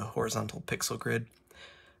 but with the horizontal pixel grid.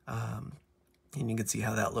 And you can see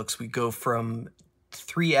how that looks. We go from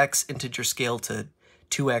 3x integer scale to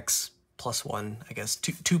 2x plus 1, I guess.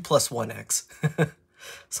 2 plus 1x.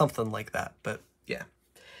 Something like that, but yeah.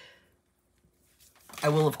 I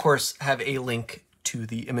will, of course, have a link to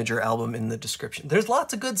the Imager album in the description. There's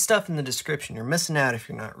lots of good stuff in the description. You're missing out if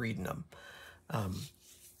you're not reading them.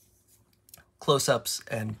 Close-ups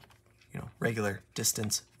and, you know, regular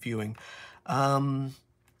distance viewing.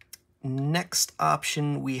 Next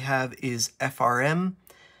option we have is FRM.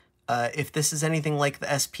 If this is anything like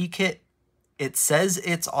the SP kit, it says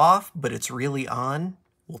it's off, but it's really on.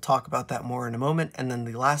 We'll talk about that more in a moment. And then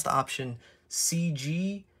the last option,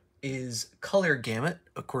 CG, is color gamut,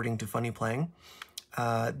 according to Funnyplaying.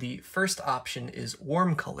 The first option is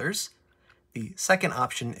warm colors. The second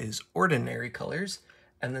option is ordinary colors.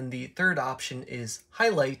 And then the third option is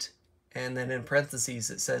highlight And then in parentheses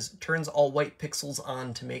it says, turns all white pixels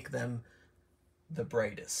on to make them the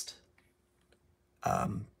brightest. I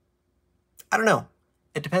don't know.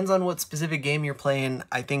 It depends on what specific game you're playing.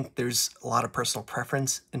 I think there's a lot of personal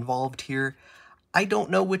preference involved here. I don't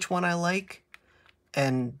know which one I like.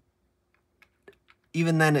 And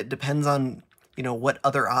even then it depends on, you know, what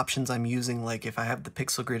other options I'm using. Like if I have the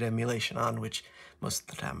pixel grid emulation on, which most of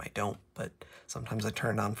the time I don't, but sometimes I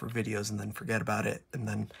turn it on for videos and then forget about it and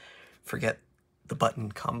then forget the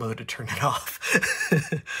button combo to turn it off.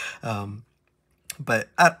 But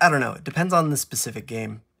I don't know. It depends on the specific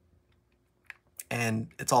game. And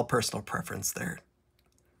it's all personal preference there.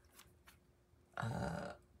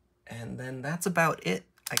 And then that's about it.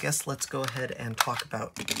 I guess let's go ahead and talk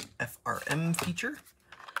about FRM feature.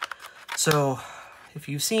 So if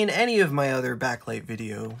you've seen any of my other backlight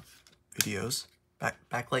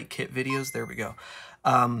backlight kit videos, there we go.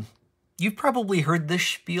 You've probably heard this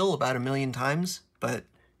spiel about 1,000,000 times, but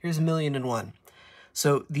here's 1,000,001.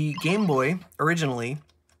 So the Game Boy originally,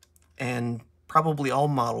 and probably all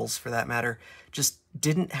models for that matter, just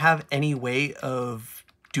didn't have any way of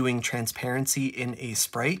doing transparency in a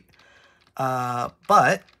sprite.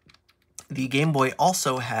 But the Game Boy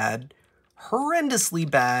also had horrendously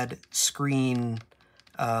bad screen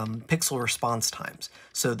pixel response times.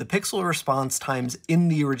 So the pixel response times in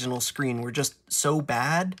the original screen were just so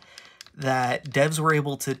bad that devs were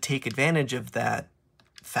able to take advantage of that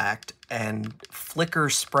fact and flicker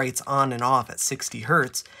sprites on and off at 60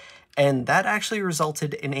 Hertz, and that actually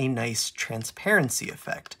resulted in a nice transparency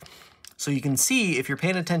effect. So you can see, if you're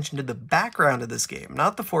paying attention to the background of this game,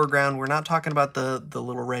 not the foreground, we're not talking about the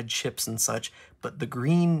little red chips and such, but the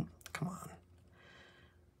green, come on.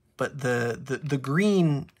 But the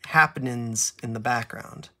green happenings in the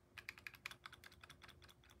background.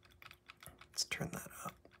 Let's turn that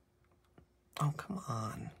up. Oh, come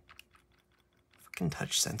on. Fucking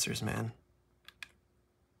touch sensors, man.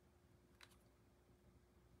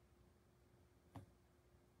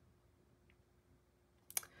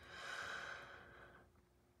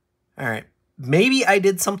 All right, maybe I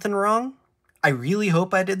did something wrong. I really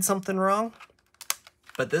hope I did something wrong,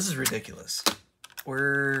 but this is ridiculous.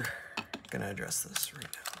 We're gonna address this right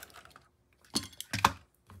now.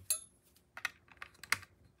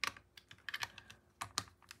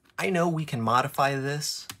 I know we can modify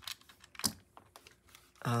this.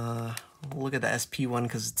 Look at the SP one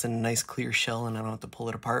because it's in a nice clear shell and I don't have to pull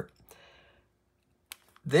it apart.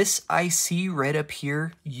 This IC right up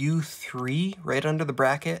here, U3, right under the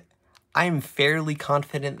bracket, I'm fairly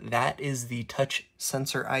confident that is the touch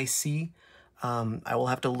sensor IC. I will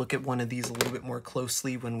have to look at one of these a little bit more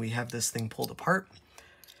closely when we have this thing pulled apart.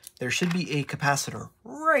 There should be a capacitor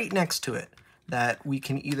right next to it that we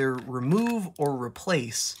can either remove or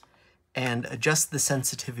replace and adjust the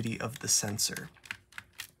sensitivity of the sensor.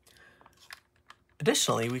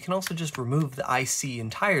 Additionally, we can also just remove the IC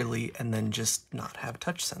entirely and then just not have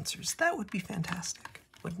touch sensors. That would be fantastic,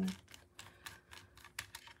 wouldn't it?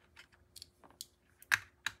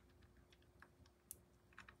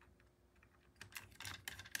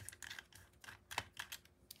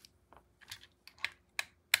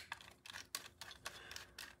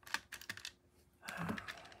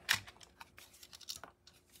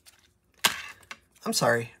 I'm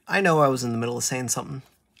sorry. I know I was in the middle of saying something,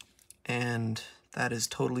 and that is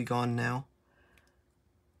totally gone now.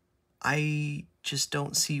 I just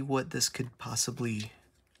don't see what this could possibly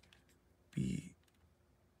be.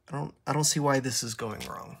 I don't see why this is going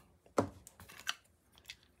wrong.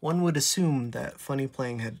 One would assume that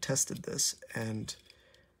Funnyplaying had tested this, and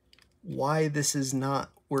why this is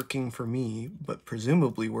not working for me, but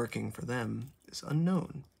presumably working for them, is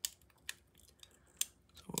unknown.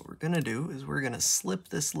 What we're gonna do is we're gonna slip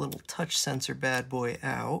this little touch sensor bad boy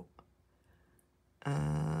out.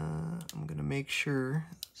 I'm gonna make sure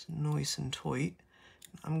it's nice and tight.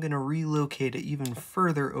 I'm gonna relocate it even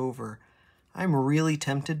further over. I'm really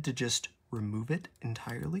tempted to just remove it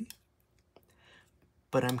entirely,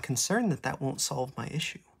 but I'm concerned that that won't solve my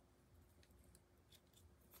issue.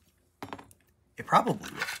 It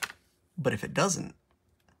probably will, but if it doesn't,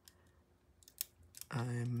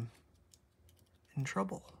 I'm in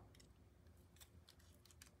trouble.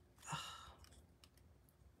 Ugh.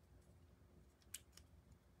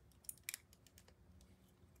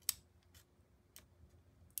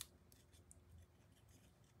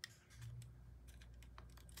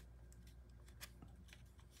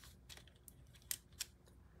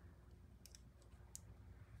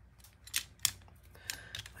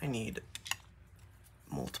 I need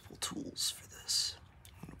multiple tools for this.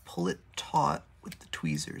 I'm gonna pull it taut with the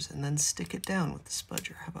tweezers and then stick it down with the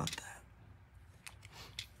spudger. How about that?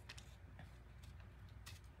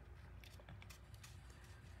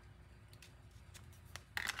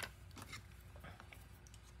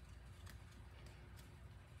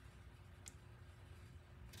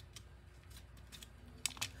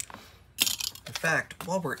 fact,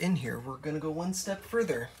 while we're in here, we're going to go one step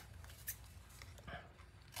further.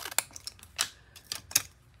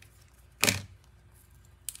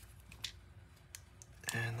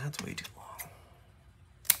 And that's way too long.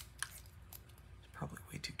 It's probably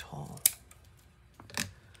way too tall.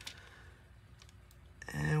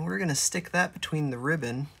 And we're going to stick that between the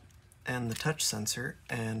ribbon and the touch sensor,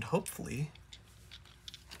 and hopefully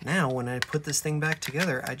now when I put this thing back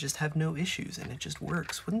together, I just have no issues and it just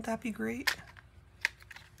works. Wouldn't that be great?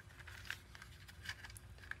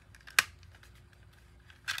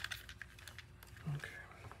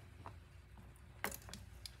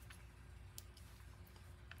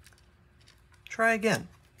 Try again.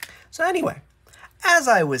 So anyway, as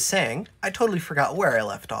I was saying, I totally forgot where I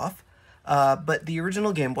left off, but the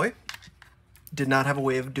original Game Boy did not have a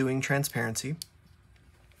way of doing transparency,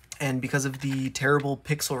 and because of the terrible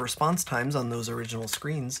pixel response times on those original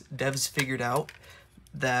screens, devs figured out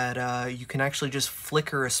that you can actually just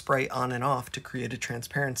flicker a sprite on and off to create a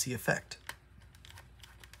transparency effect.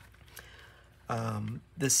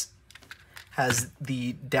 This has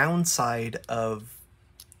the downside of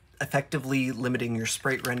effectively limiting your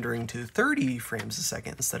sprite rendering to 30 frames a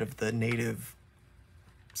second instead of the native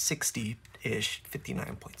 60-ish,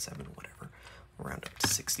 59.7, whatever. We'll round up to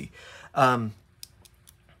 60.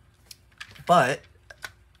 But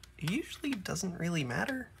it usually doesn't really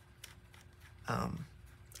matter. I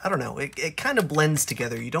don't know, it kind of blends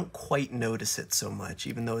together. You don't quite notice it so much,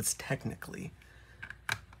 even though it's technically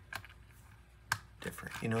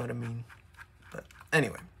different, you know what I mean? But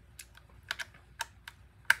anyway.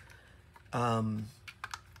 And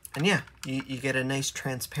yeah, you get a nice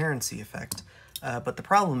transparency effect. But the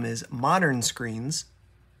problem is modern screens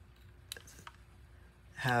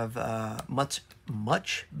have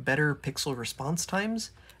much better pixel response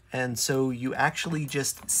times, and so you actually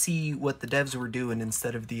just see what the devs were doing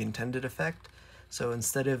instead of the intended effect. So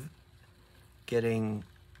instead of getting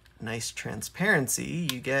nice transparency,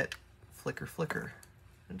 you get flicker flicker.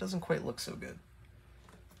 It doesn't quite look so good.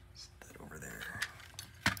 Set that over there.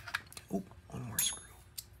 Oh, one more screw.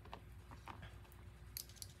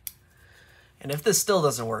 And if this still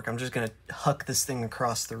doesn't work, I'm just going to huck this thing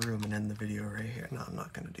across the room and end the video right here. No, I'm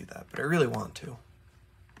not going to do that, but I really want to.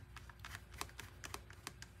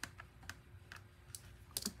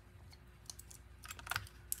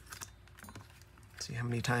 See how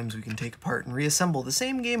many times we can take apart and reassemble the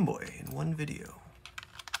same Game Boy in one video.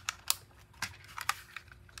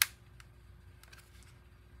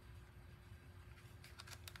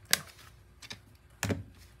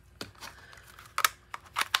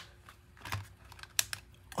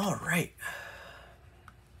 All right.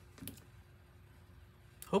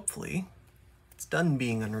 Hopefully, it's done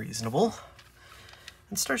being unreasonable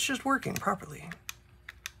and starts just working properly.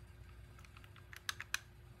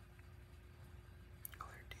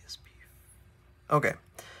 Okay,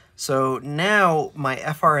 so now my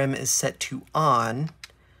FRM is set to on,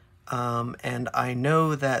 and I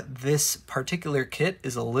know that this particular kit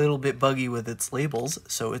is a little bit buggy with its labels,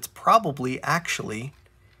 so it's probably actually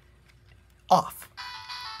off.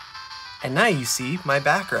 And now you see my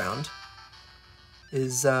background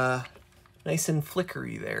is nice and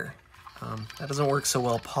flickery there. That doesn't work so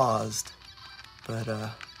well paused, but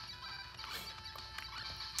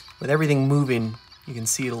with everything moving, you can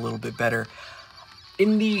see it a little bit better.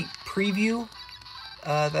 In the preview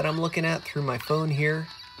that I'm looking at through my phone here,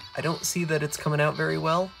 I don't see that it's coming out very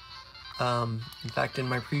well. In fact, in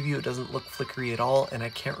my preview, it doesn't look flickery at all, and I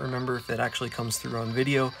can't remember if it actually comes through on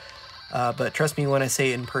video. But trust me when I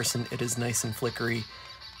say in person, it is nice and flickery.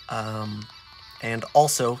 And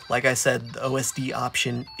also, like I said, the OSD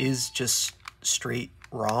option is just straight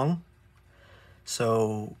wrong.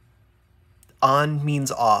 So on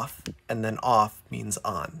means off, and then off means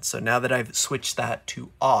on. So now that I've switched that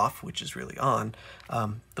to off, which is really on,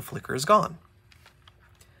 the flicker is gone.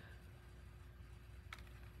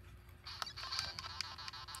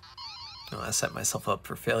 Oh, I set myself up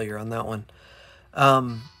for failure on that one.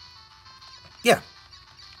 Yeah.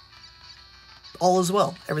 All is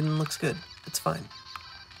well. Everything looks good. It's fine.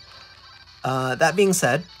 That being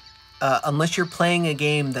said, unless you're playing a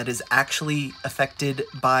game that is actually affected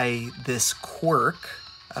by this quirk,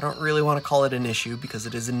 I don't really want to call it an issue because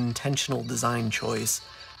it is an intentional design choice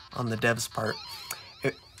on the dev's part.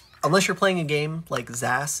 Unless you're playing a game like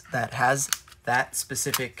ZAS that has that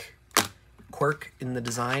specific quirk in the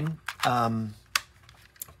design,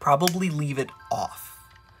 probably leave it off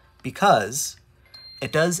because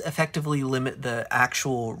it does effectively limit the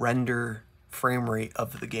actual render frame rate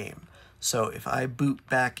of the game. So if I boot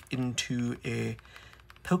back into a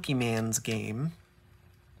Pokemon's game,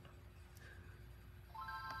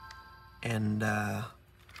 and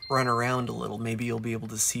run around a little. Maybe you'll be able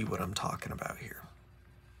to see what I'm talking about here.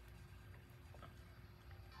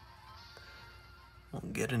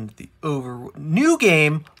 We'll get into the new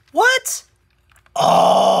game. What?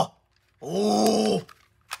 Oh!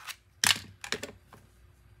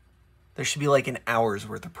 There should be like an hour's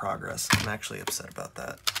worth of progress. I'm actually upset about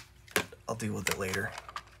that. I'll deal with it later.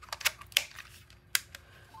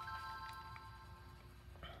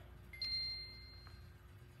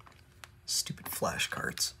 Stupid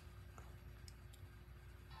flashcards.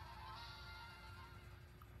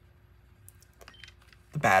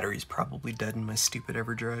 The battery's probably dead in my stupid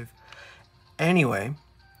EverDrive. Anyway,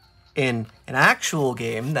 in an actual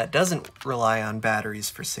game that doesn't rely on batteries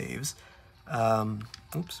for saves,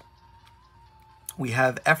 we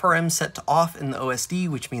have FRM set to off in the OSD,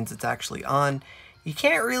 which means it's actually on. You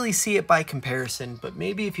can't really see it by comparison, but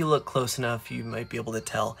maybe if you look close enough, you might be able to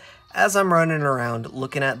tell. As I'm running around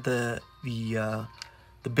looking at the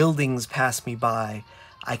buildings pass me by,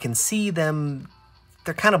 I can see them.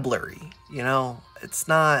 They're kind of blurry, you know? It's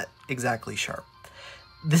not exactly sharp.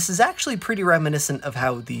 This is actually pretty reminiscent of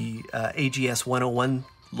how the AGS 101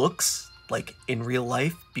 looks like in real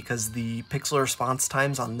life, because the pixel response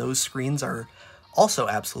times on those screens are also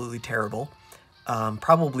absolutely terrible.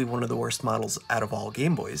 Probably one of the worst models out of all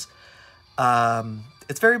Game Boys.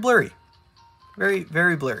 It's very blurry. Very,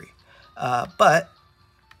 very blurry. But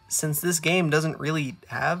since this game doesn't really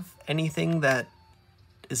have anything that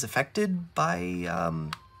is affected by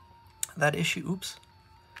that issue,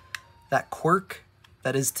 that quirk,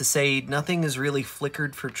 that is to say nothing is really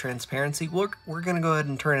flickered for transparency, we're going to go ahead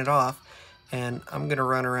and turn it off, and I'm going to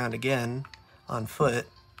run around again on foot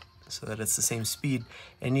so that it's the same speed.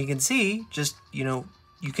 And you can see, just, you know,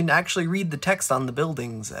 you can actually read the text on the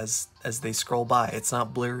buildings as they scroll by. It's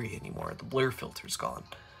not blurry anymore. The blur filter's gone.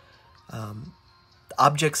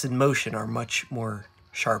 Objects in motion are much more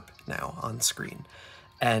sharp now on screen.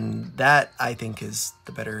 And that, I think, is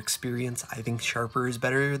the better experience. I think sharper is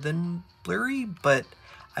better than blurry, but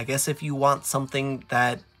I guess if you want something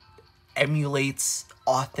that emulates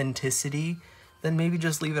authenticity, then maybe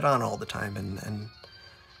just leave it on all the time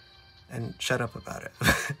and shut up about it.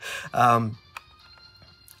 I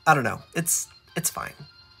don't know. It's fine.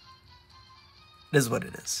 It is what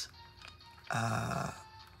it is.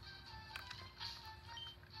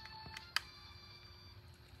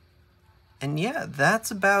 And yeah, that's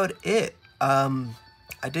about it.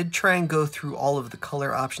 I did try and go through all of the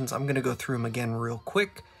color options. I'm going to go through them again real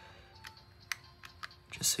quick,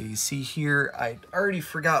 just so you see here. I already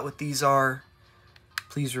forgot what these are.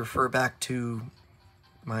 Please refer back to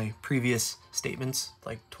my previous statements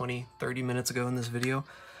like 20-30 minutes ago in this video.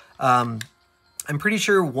 I'm pretty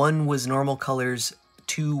sure 1 was normal colors,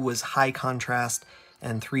 2 was high contrast,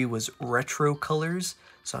 and 3 was retro colors.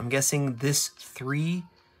 So I'm guessing this 3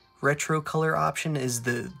 retro color option is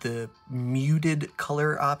the muted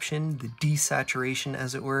color option, the desaturation,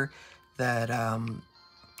 as it were, that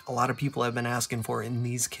a lot of people have been asking for in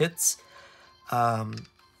these kits. The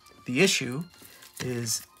issue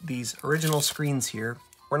is these original screens here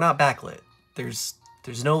were not backlit. There's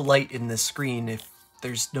no light in this screen. If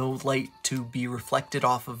there's no light to be reflected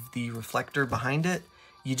off of the reflector behind it,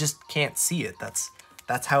 you just can't see it. That's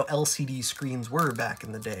how LCD screens were back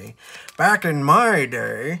in the day. Back in my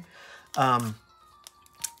day.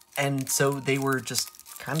 And so they were just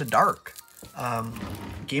kind of dark.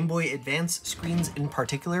 Game Boy Advance screens in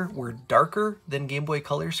particular were darker than Game Boy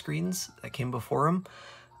Color screens that came before them.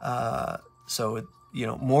 So, you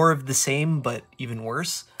know, more of the same, but even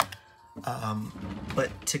worse. But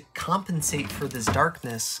to compensate for this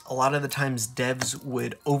darkness, a lot of the times devs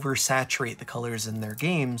would oversaturate the colors in their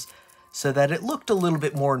games so that it looked a little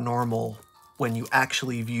bit more normal when you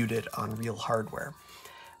actually viewed it on real hardware.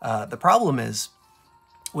 The problem is,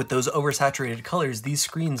 with those oversaturated colors, these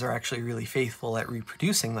screens are actually really faithful at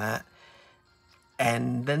reproducing that,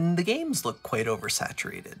 and then the games look quite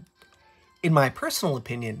oversaturated. In my personal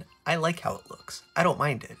opinion, I like how it looks. I don't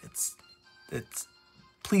mind it. It's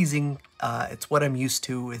pleasing. It's what I'm used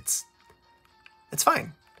to. It's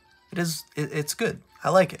fine. It's good. I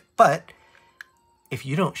like it. But if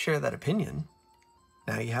you don't share that opinion,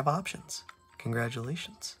 now you have options.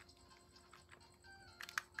 Congratulations.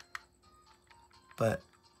 But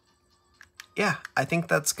yeah, I think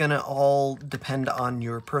that's gonna all depend on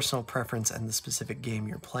your personal preference and the specific game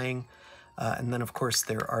you're playing. And then of course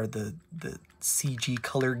there are the CG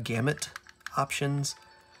color gamut options.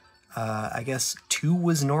 I guess 2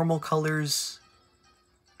 was normal colors.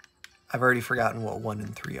 I've already forgotten what 1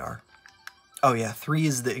 and 3 are. Oh yeah, 3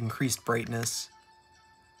 is the increased brightness.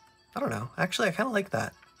 I don't know. Actually, I kind of like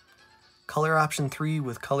that. color option 3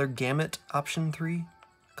 with color gamut option 3,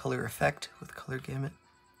 color effect with color gamut.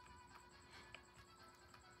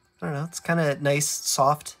 I don't know, it's kind of nice,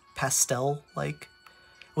 soft, pastel-like.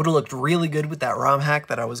 Would have looked really good with that ROM hack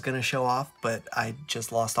that I was going to show off, but I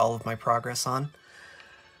just lost all of my progress on.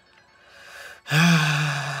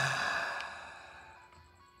 I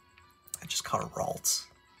just caught a Ralts.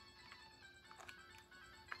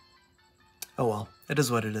 Oh well, it is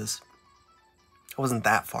what it is. I wasn't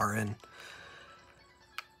that far in.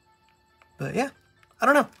 But yeah, I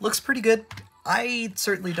don't know. Looks pretty good. I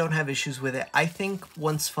certainly don't have issues with it. I think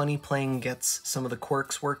once Funnyplaying gets some of the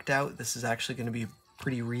quirks worked out, this is actually going to be a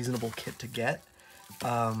pretty reasonable kit to get.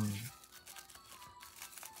 At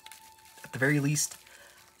the very least...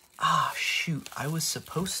 Ah, shoot. I was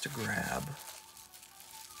supposed to grab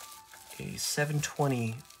a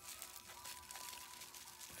 720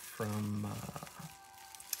 from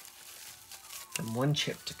one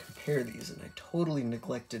chip to compare these, and I totally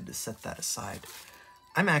neglected to set that aside.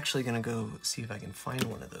 I'm actually going to go see if I can find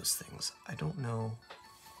one of those things. I don't know.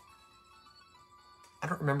 I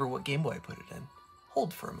don't remember what Game Boy I put it in.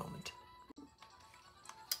 Hold for a moment.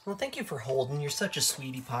 Well, thank you for holding. You're such a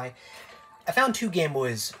sweetie pie. I found two Game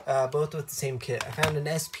Boys, both with the same kit. I found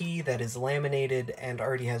an SP that is laminated and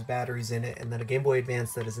already has batteries in it, and then a Game Boy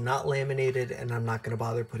Advance that is not laminated, and I'm not going to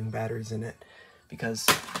bother putting batteries in it because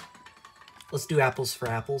let's do apples for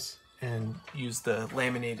apples and use the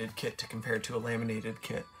laminated kit to compare to a laminated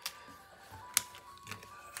kit.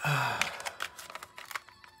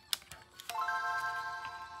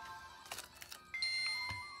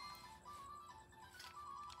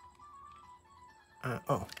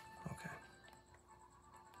 Oh, okay.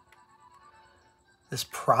 This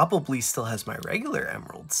probably still has my regular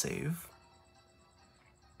Emerald save.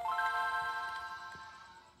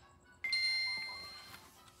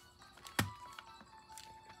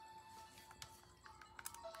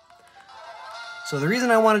 So the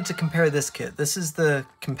reason I wanted to compare this kit, this is the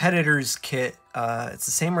competitor's kit. It's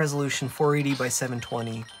the same resolution, 480 by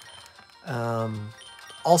 720.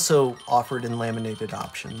 Also offered in laminated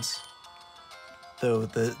options. Though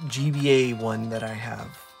the GBA one that I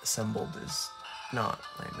have assembled is not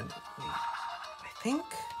laminated. Wait, I think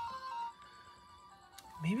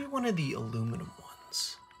maybe one of the aluminum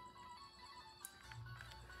ones.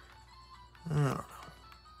 I don't know.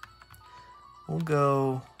 We'll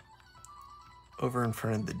go over in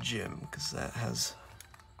front of the gym because that has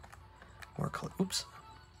more color. Oops.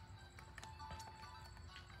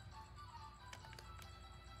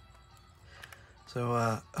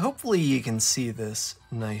 So hopefully you can see this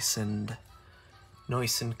nice and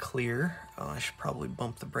clear. Oh, I should probably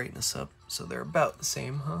bump the brightness up so they're about the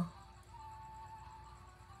same, huh?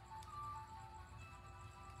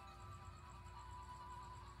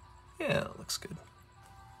 Yeah, it looks good.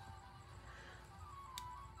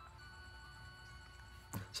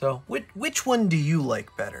 So, which one do you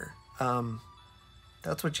like better?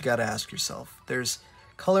 That's what you gotta ask yourself. There's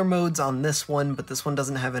color modes on this one, but this one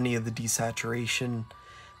doesn't have any of the desaturation.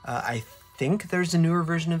 I think there's a newer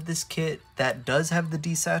version of this kit that does have the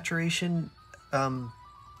desaturation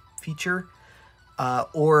feature,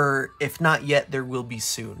 or if not yet, there will be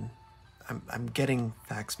soon. I'm getting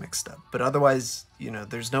facts mixed up, but otherwise, you know,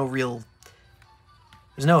 there's no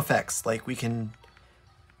effects. Like, we can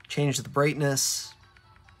change the brightness.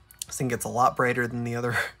 This thing gets a lot brighter than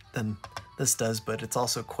than this does, but it's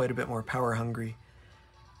also quite a bit more power hungry.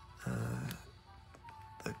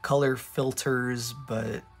 The color filters,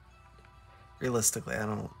 but realistically, I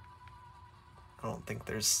don't think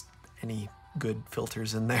there's any good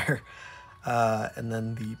filters in there. And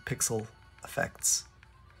then the pixel effects.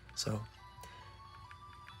 So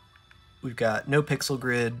we've got no pixel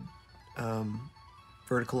grid,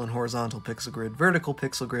 vertical and horizontal pixel grid, vertical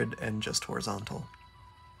pixel grid, and just horizontal.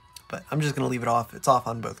 But I'm just going to leave it off. It's off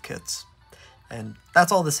on both kits. And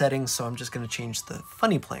that's all the settings, so I'm just going to change the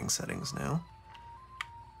Funnyplaying settings now.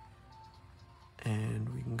 And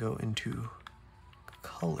we can go into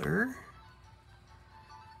color.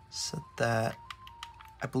 Set that.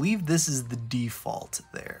 I believe this is the default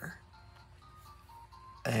there.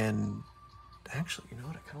 And actually, you know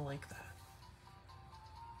what? I kind of like that.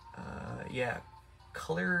 Yeah,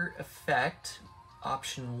 color effect.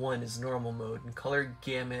 Option 1 is normal mode, and color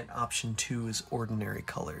gamut option 2 is ordinary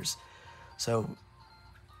colors. So,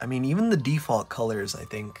 I mean, even the default colors, I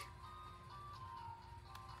think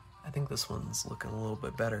this one's looking a little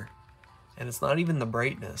bit better. And it's not even the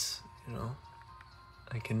brightness, you know.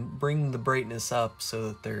 I can bring the brightness up so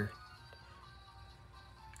that they're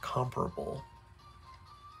comparable.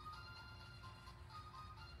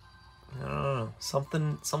 I don't know,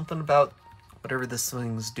 something about whatever this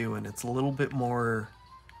thing's doing. It's a little bit more...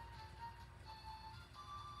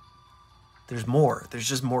 There's more. There's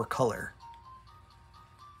just more color.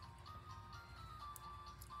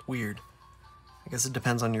 It's weird. I guess it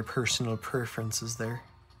depends on your personal preferences there.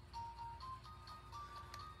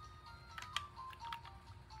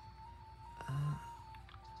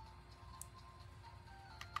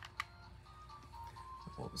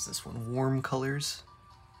 What was this one? Warm colors.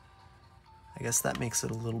 I guess that makes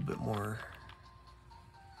it a little bit more...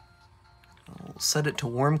 I'll set it to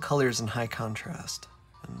warm colors and high contrast.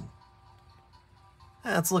 And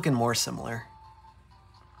it's looking more similar.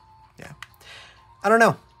 Yeah. I don't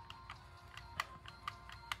know.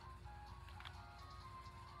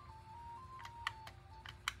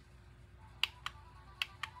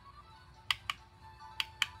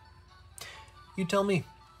 You tell me.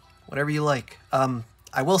 Whatever you like.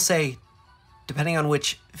 I will say, depending on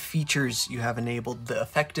which features you have enabled, the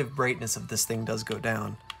effective brightness of this thing does go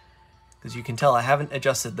down. Because you can tell I haven't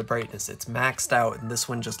adjusted the brightness. It's maxed out, and this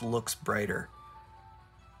one just looks brighter.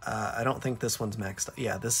 I don't think this one's maxed out.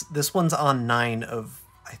 Yeah, this one's on 9 of,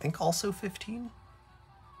 I think, also 15?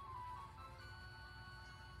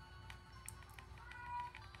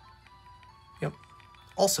 Yep,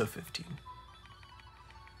 also 15.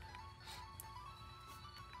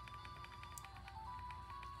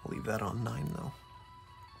 I'll leave that on 9, though.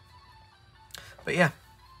 But yeah,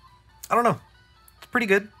 I don't know. It's pretty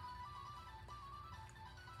good.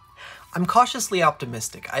 I'm cautiously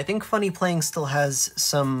optimistic. I think Funnyplaying still has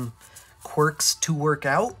some quirks to work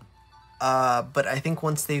out, but I think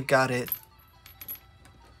once they've got it,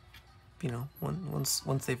 you know,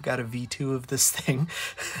 once they've got a V2 of this thing,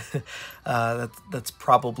 that's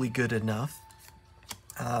probably good enough.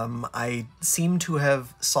 I seem to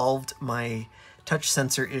have solved my touch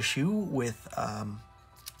sensor issue with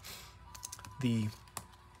the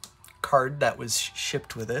card that was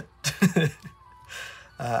shipped with it.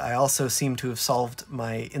 I also seem to have solved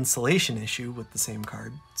my installation issue with the same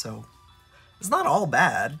card, so it's not all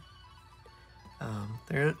bad.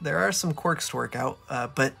 There are some quirks to work out,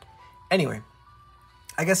 but anyway,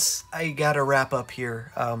 I guess I gotta wrap up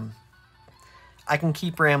here. I can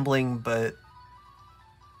keep rambling, but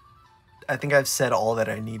I think I've said all that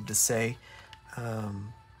I need to say.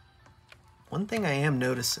 One thing I am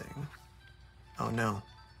noticing... Oh no.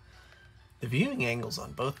 The viewing angles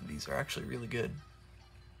on both of these are actually really good.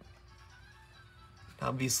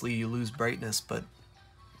 Obviously you lose brightness, but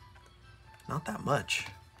not that much.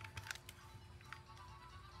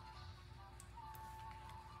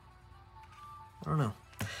 I don't know.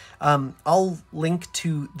 I'll link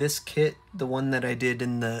to this kit, the one that I did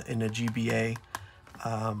in a GBA.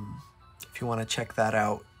 If you want to check that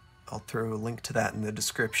out, I'll throw a link to that in the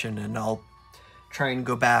description, and I'll try and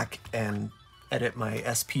go back and edit my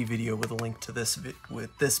SP video with a link to this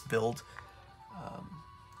with this build.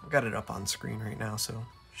 I've got it up on screen right now, so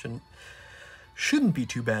shouldn't be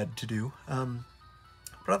too bad to do.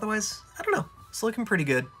 But otherwise, I don't know. It's looking pretty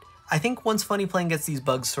good. I think once Funnyplaying gets these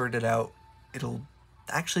bugs sorted out, it'll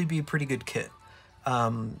actually be a pretty good kit.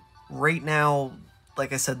 Right now,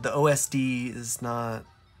 like I said, the OSD is not...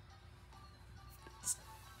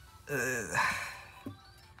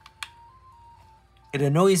 It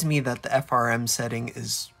annoys me that the FRM setting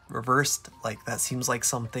is reversed. Like, that seems like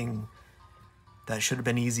something that should have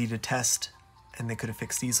been easy to test and they could have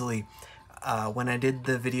fixed easily. When I did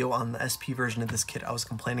the video on the SP version of this kit, I was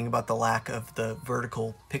complaining about the lack of the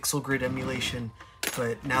vertical pixel grid emulation,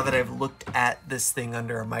 but now that I've looked at this thing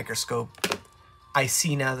under a microscope, I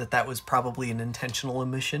see now that that was probably an intentional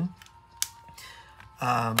omission.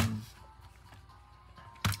 I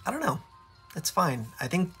don't know. It's fine. I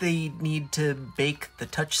think they need to bake the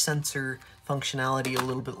touch sensor functionality a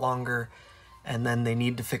little bit longer, and then they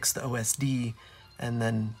need to fix the OSD, and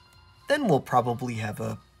then we'll probably have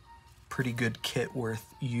a pretty good kit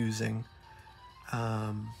worth using.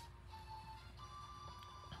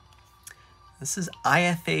 This is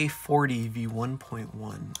IFA 40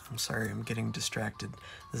 v1.1. I'm sorry, I'm getting distracted.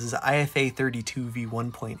 This is IFA 32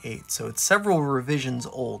 v1.8, so it's several revisions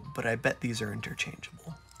old, but I bet these are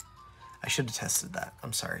interchangeable. I should have tested that.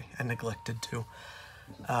 I'm sorry, I neglected to.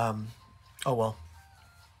 Oh well.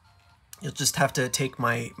 You'll just have to take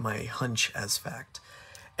my hunch as fact.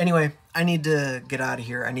 Anyway, I need to get out of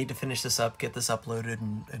here. I need to finish this up, get this uploaded,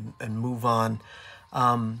 and move on.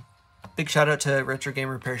 Big shout out to Retro Game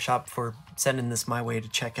Repair Shop for sending this my way to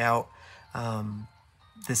check out.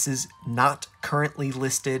 This is not currently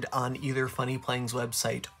listed on either Funnyplaying's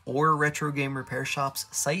website or Retro Game Repair Shop's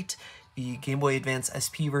site. The Game Boy Advance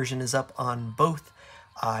SP version is up on both.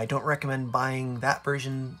 I don't recommend buying that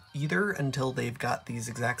version either until they've got these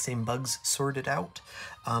exact same bugs sorted out.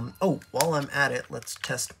 Oh, while I'm at it, let's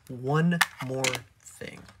test one more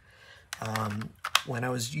thing. When I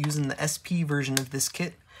was using the SP version of this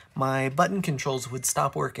kit, my button controls would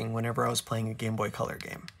stop working whenever I was playing a Game Boy Color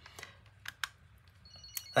game.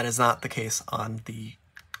 That is not the case on the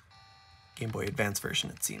Game Boy Advance version,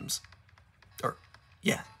 it seems. Or,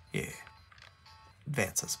 yeah.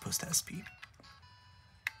 Advance as opposed to SP.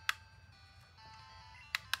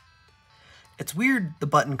 It's weird, the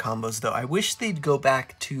button combos, though. I wish they'd go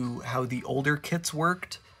back to how the older kits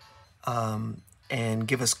worked, and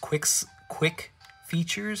give us quick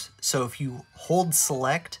features. So if you hold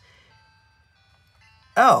select...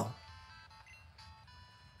 Oh.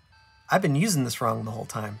 I've been using this wrong the whole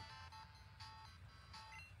time.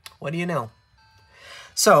 What do you know?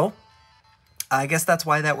 So, I guess that's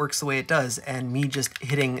why that works the way it does, and me just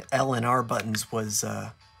hitting L and R buttons was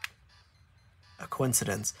a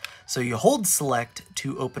coincidence. So you hold select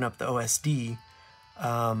to open up the OSD,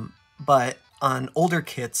 but on older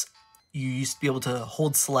kits, you used to be able to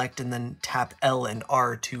hold select and then tap L and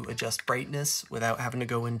R to adjust brightness without having to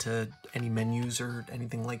go into any menus or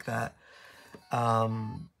anything like that.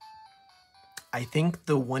 I think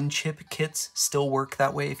the one-chip kits still work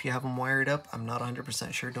that way if you have them wired up. I'm not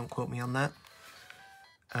 100% sure, don't quote me on that.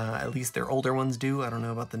 At least their older ones do. I don't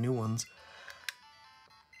know about the new ones.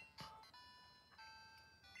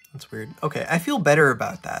 That's weird. Okay, I feel better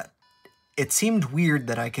about that. It seemed weird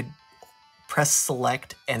that I could press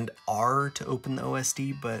select and R to open the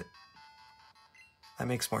OSD, but that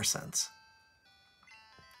makes more sense.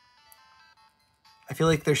 I feel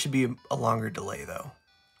like there should be a longer delay, though.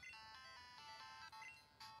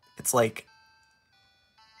 It's like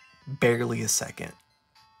barely a second.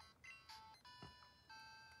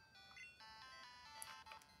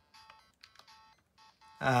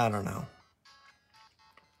 I don't know.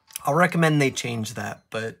 I'll recommend they change that,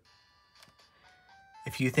 but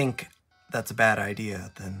if you think that's a bad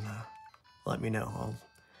idea, then let me know.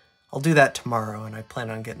 I'll do that tomorrow, and I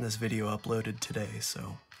plan on getting this video uploaded today,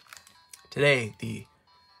 so today, the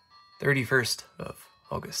 31st of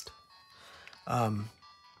August. I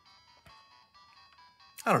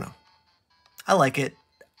don't know. I like it.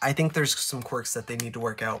 I think there's some quirks that they need to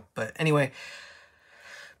work out, but anyway,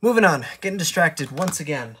 moving on, getting distracted once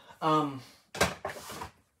again.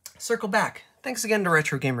 Circle back. Thanks again to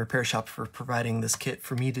Retro Game Repair Shop for providing this kit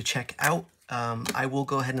for me to check out. I will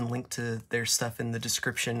go ahead and link to their stuff in the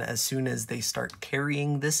description as soon as they start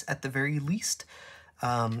carrying this at the very least.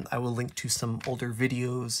 I will link to some older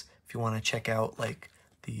videos if you want to check out like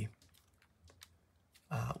the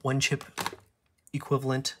one chip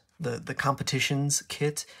equivalent, the competitions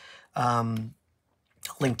kit.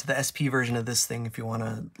 Link to the SP version of this thing if you want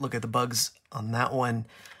to look at the bugs on that one.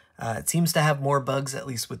 It seems to have more bugs, at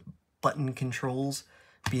least with button controls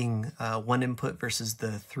being one input versus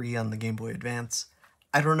the 3 on the Game Boy Advance.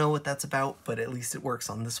 I don't know what that's about, but at least it works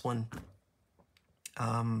on this one.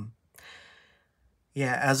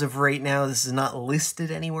 Yeah, as of right now, this is not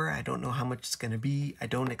listed anywhere. I don't know how much it's going to be. I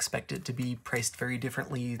don't expect it to be priced very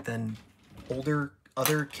differently than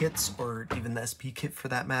other kits, or even the SP kit for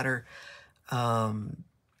that matter.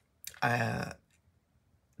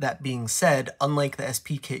 That being said, unlike the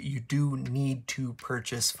SP kit, you do need to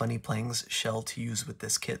purchase Funnyplaying's shell to use with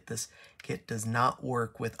this kit. This kit does not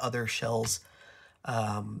work with other shells.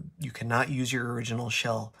 You cannot use your original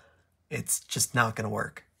shell. It's just not going to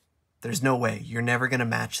work. There's no way. You're never going to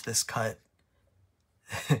match this cut.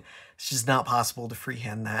 It's just not possible to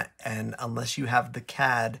freehand that. And unless you have the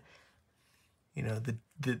CAD, you know,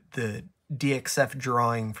 the DXF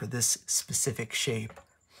drawing for this specific shape,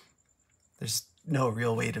 there's no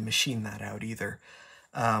real way to machine that out either.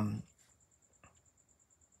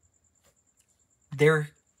 Their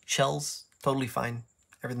shells, totally fine.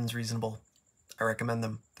 Everything's reasonable. I recommend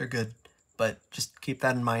them. They're good. But just keep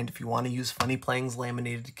that in mind. If you want to use Funnyplaying's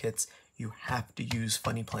laminated kits, you have to use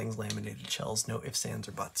Funnyplaying's laminated shells. No ifs, ands,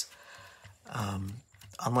 or buts.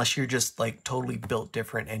 Unless you're just like totally built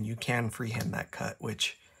different and you can freehand that cut,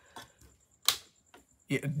 which...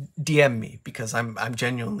 DM me, because I'm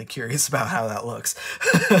genuinely curious about how that looks.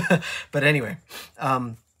 But anyway,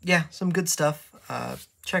 yeah, some good stuff.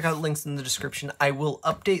 Check out links in the description. I will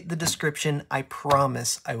update the description. I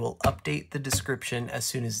promise I will update the description as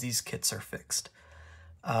soon as these kits are fixed.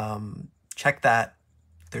 Check that.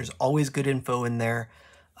 There's always good info in there.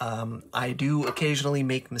 I do occasionally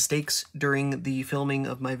make mistakes during the filming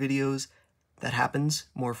of my videos. That happens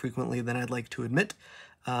more frequently than I'd like to admit.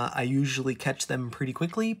 I usually catch them pretty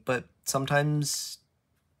quickly, but sometimes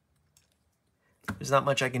there's not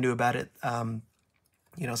much I can do about it.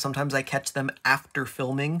 You know, sometimes I catch them after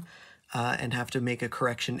filming and have to make a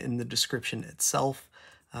correction in the description itself.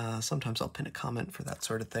 Sometimes I'll pin a comment for that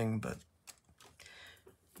sort of thing, but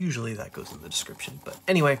usually that goes in the description. But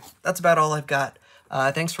anyway, that's about all I've got.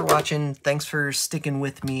 Thanks for watching. Thanks for sticking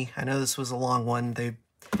with me. I know this was a long one.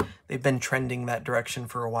 They've been trending that direction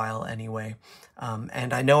for a while anyway.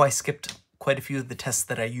 And I know I skipped quite a few of the tests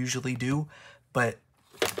that I usually do, but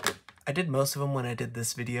I did most of them when I did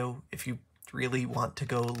this video. If you really want to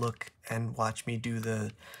go look and watch me do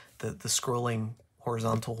the scrolling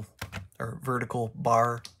horizontal or vertical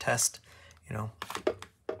bar test, you know,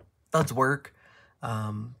 does work.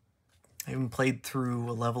 I even played through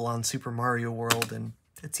a level on Super Mario World, and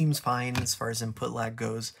it seems fine as far as input lag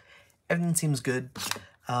goes. Everything seems good.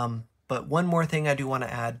 But one more thing I do want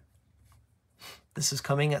to add. This is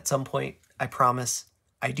coming at some point, I promise.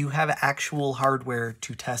 I do have actual hardware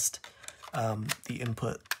to test the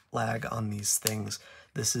input lag on these things.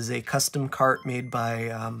 This is a custom cart made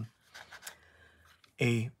by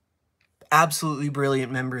a absolutely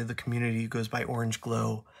brilliant member of the community who goes by Orange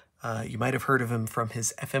Glow. You might have heard of him from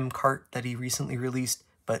his FM cart that he recently released,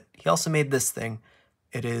 but he also made this thing.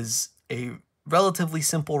 It is a relatively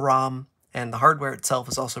simple ROM, and the hardware itself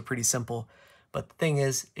is also pretty simple. But the thing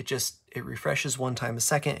is, it refreshes 1 time a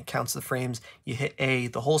second, it counts the frames, you hit A,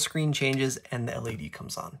 the whole screen changes, and the LED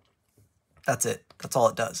comes on. That's it. That's all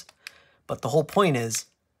it does. But the whole point is,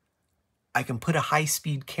 I can put a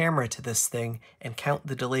high-speed camera to this thing and count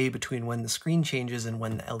the delay between when the screen changes and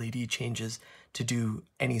when the LED changes to do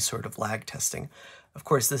any sort of lag testing. Of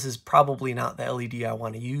course, this is probably not the LED I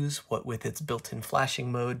want to use, what with its built-in flashing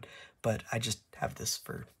mode, but I just have this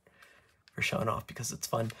for showing off because it's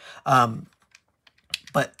fun.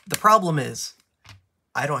 But the problem is,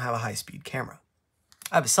 I don't have a high-speed camera.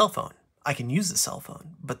 I have a cell phone. I can use the cell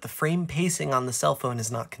phone, but the frame pacing on the cell phone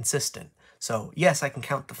is not consistent. So yes, I can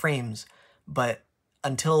count the frames, but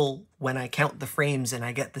until when I count the frames and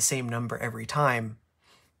I get the same number every time,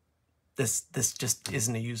 this just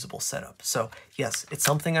isn't a usable setup. So yes, it's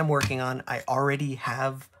something I'm working on. I already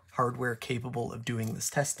have hardware capable of doing this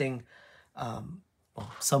testing.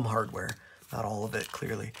 Well, some hardware, not all of it,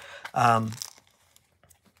 clearly. I'll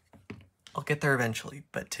get there eventually,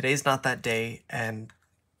 but today's not that day, and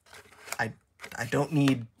I don't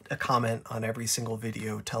need a comment on every single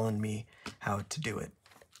video telling me how to do it.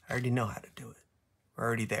 I already know how to do it. We're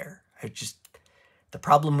already there. The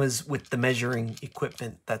problem is with the measuring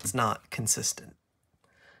equipment that's not consistent.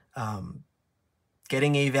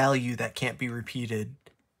 Getting a value that can't be repeated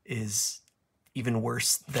is even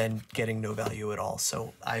worse than getting no value at all.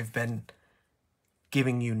 So I've been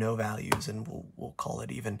giving you no values, and we'll call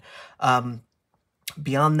it even.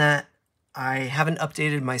 Beyond that, I haven't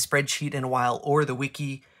updated my spreadsheet in a while, or the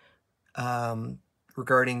wiki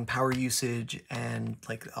regarding power usage and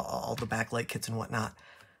like all the backlight kits and whatnot.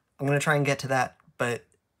 I'm going to try and get to that, but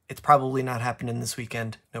it's probably not happening this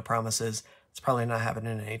weekend. No promises. It's probably not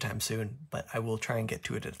happening anytime soon, but I will try and get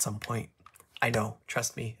to it at some point. I know,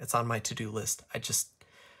 trust me, it's on my to-do list.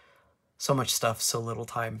 So much stuff, so little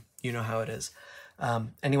time. You know how it is.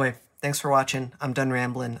 Anyway, thanks for watching. I'm done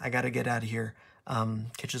rambling. I gotta get out of here.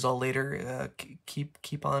 Catch us all later.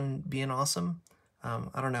 Keep on being awesome.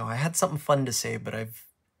 I don't know. I had something fun to say, but it's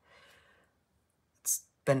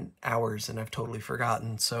been hours and I've totally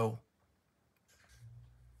forgotten. So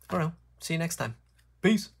I don't know. See you next time.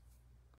 Peace.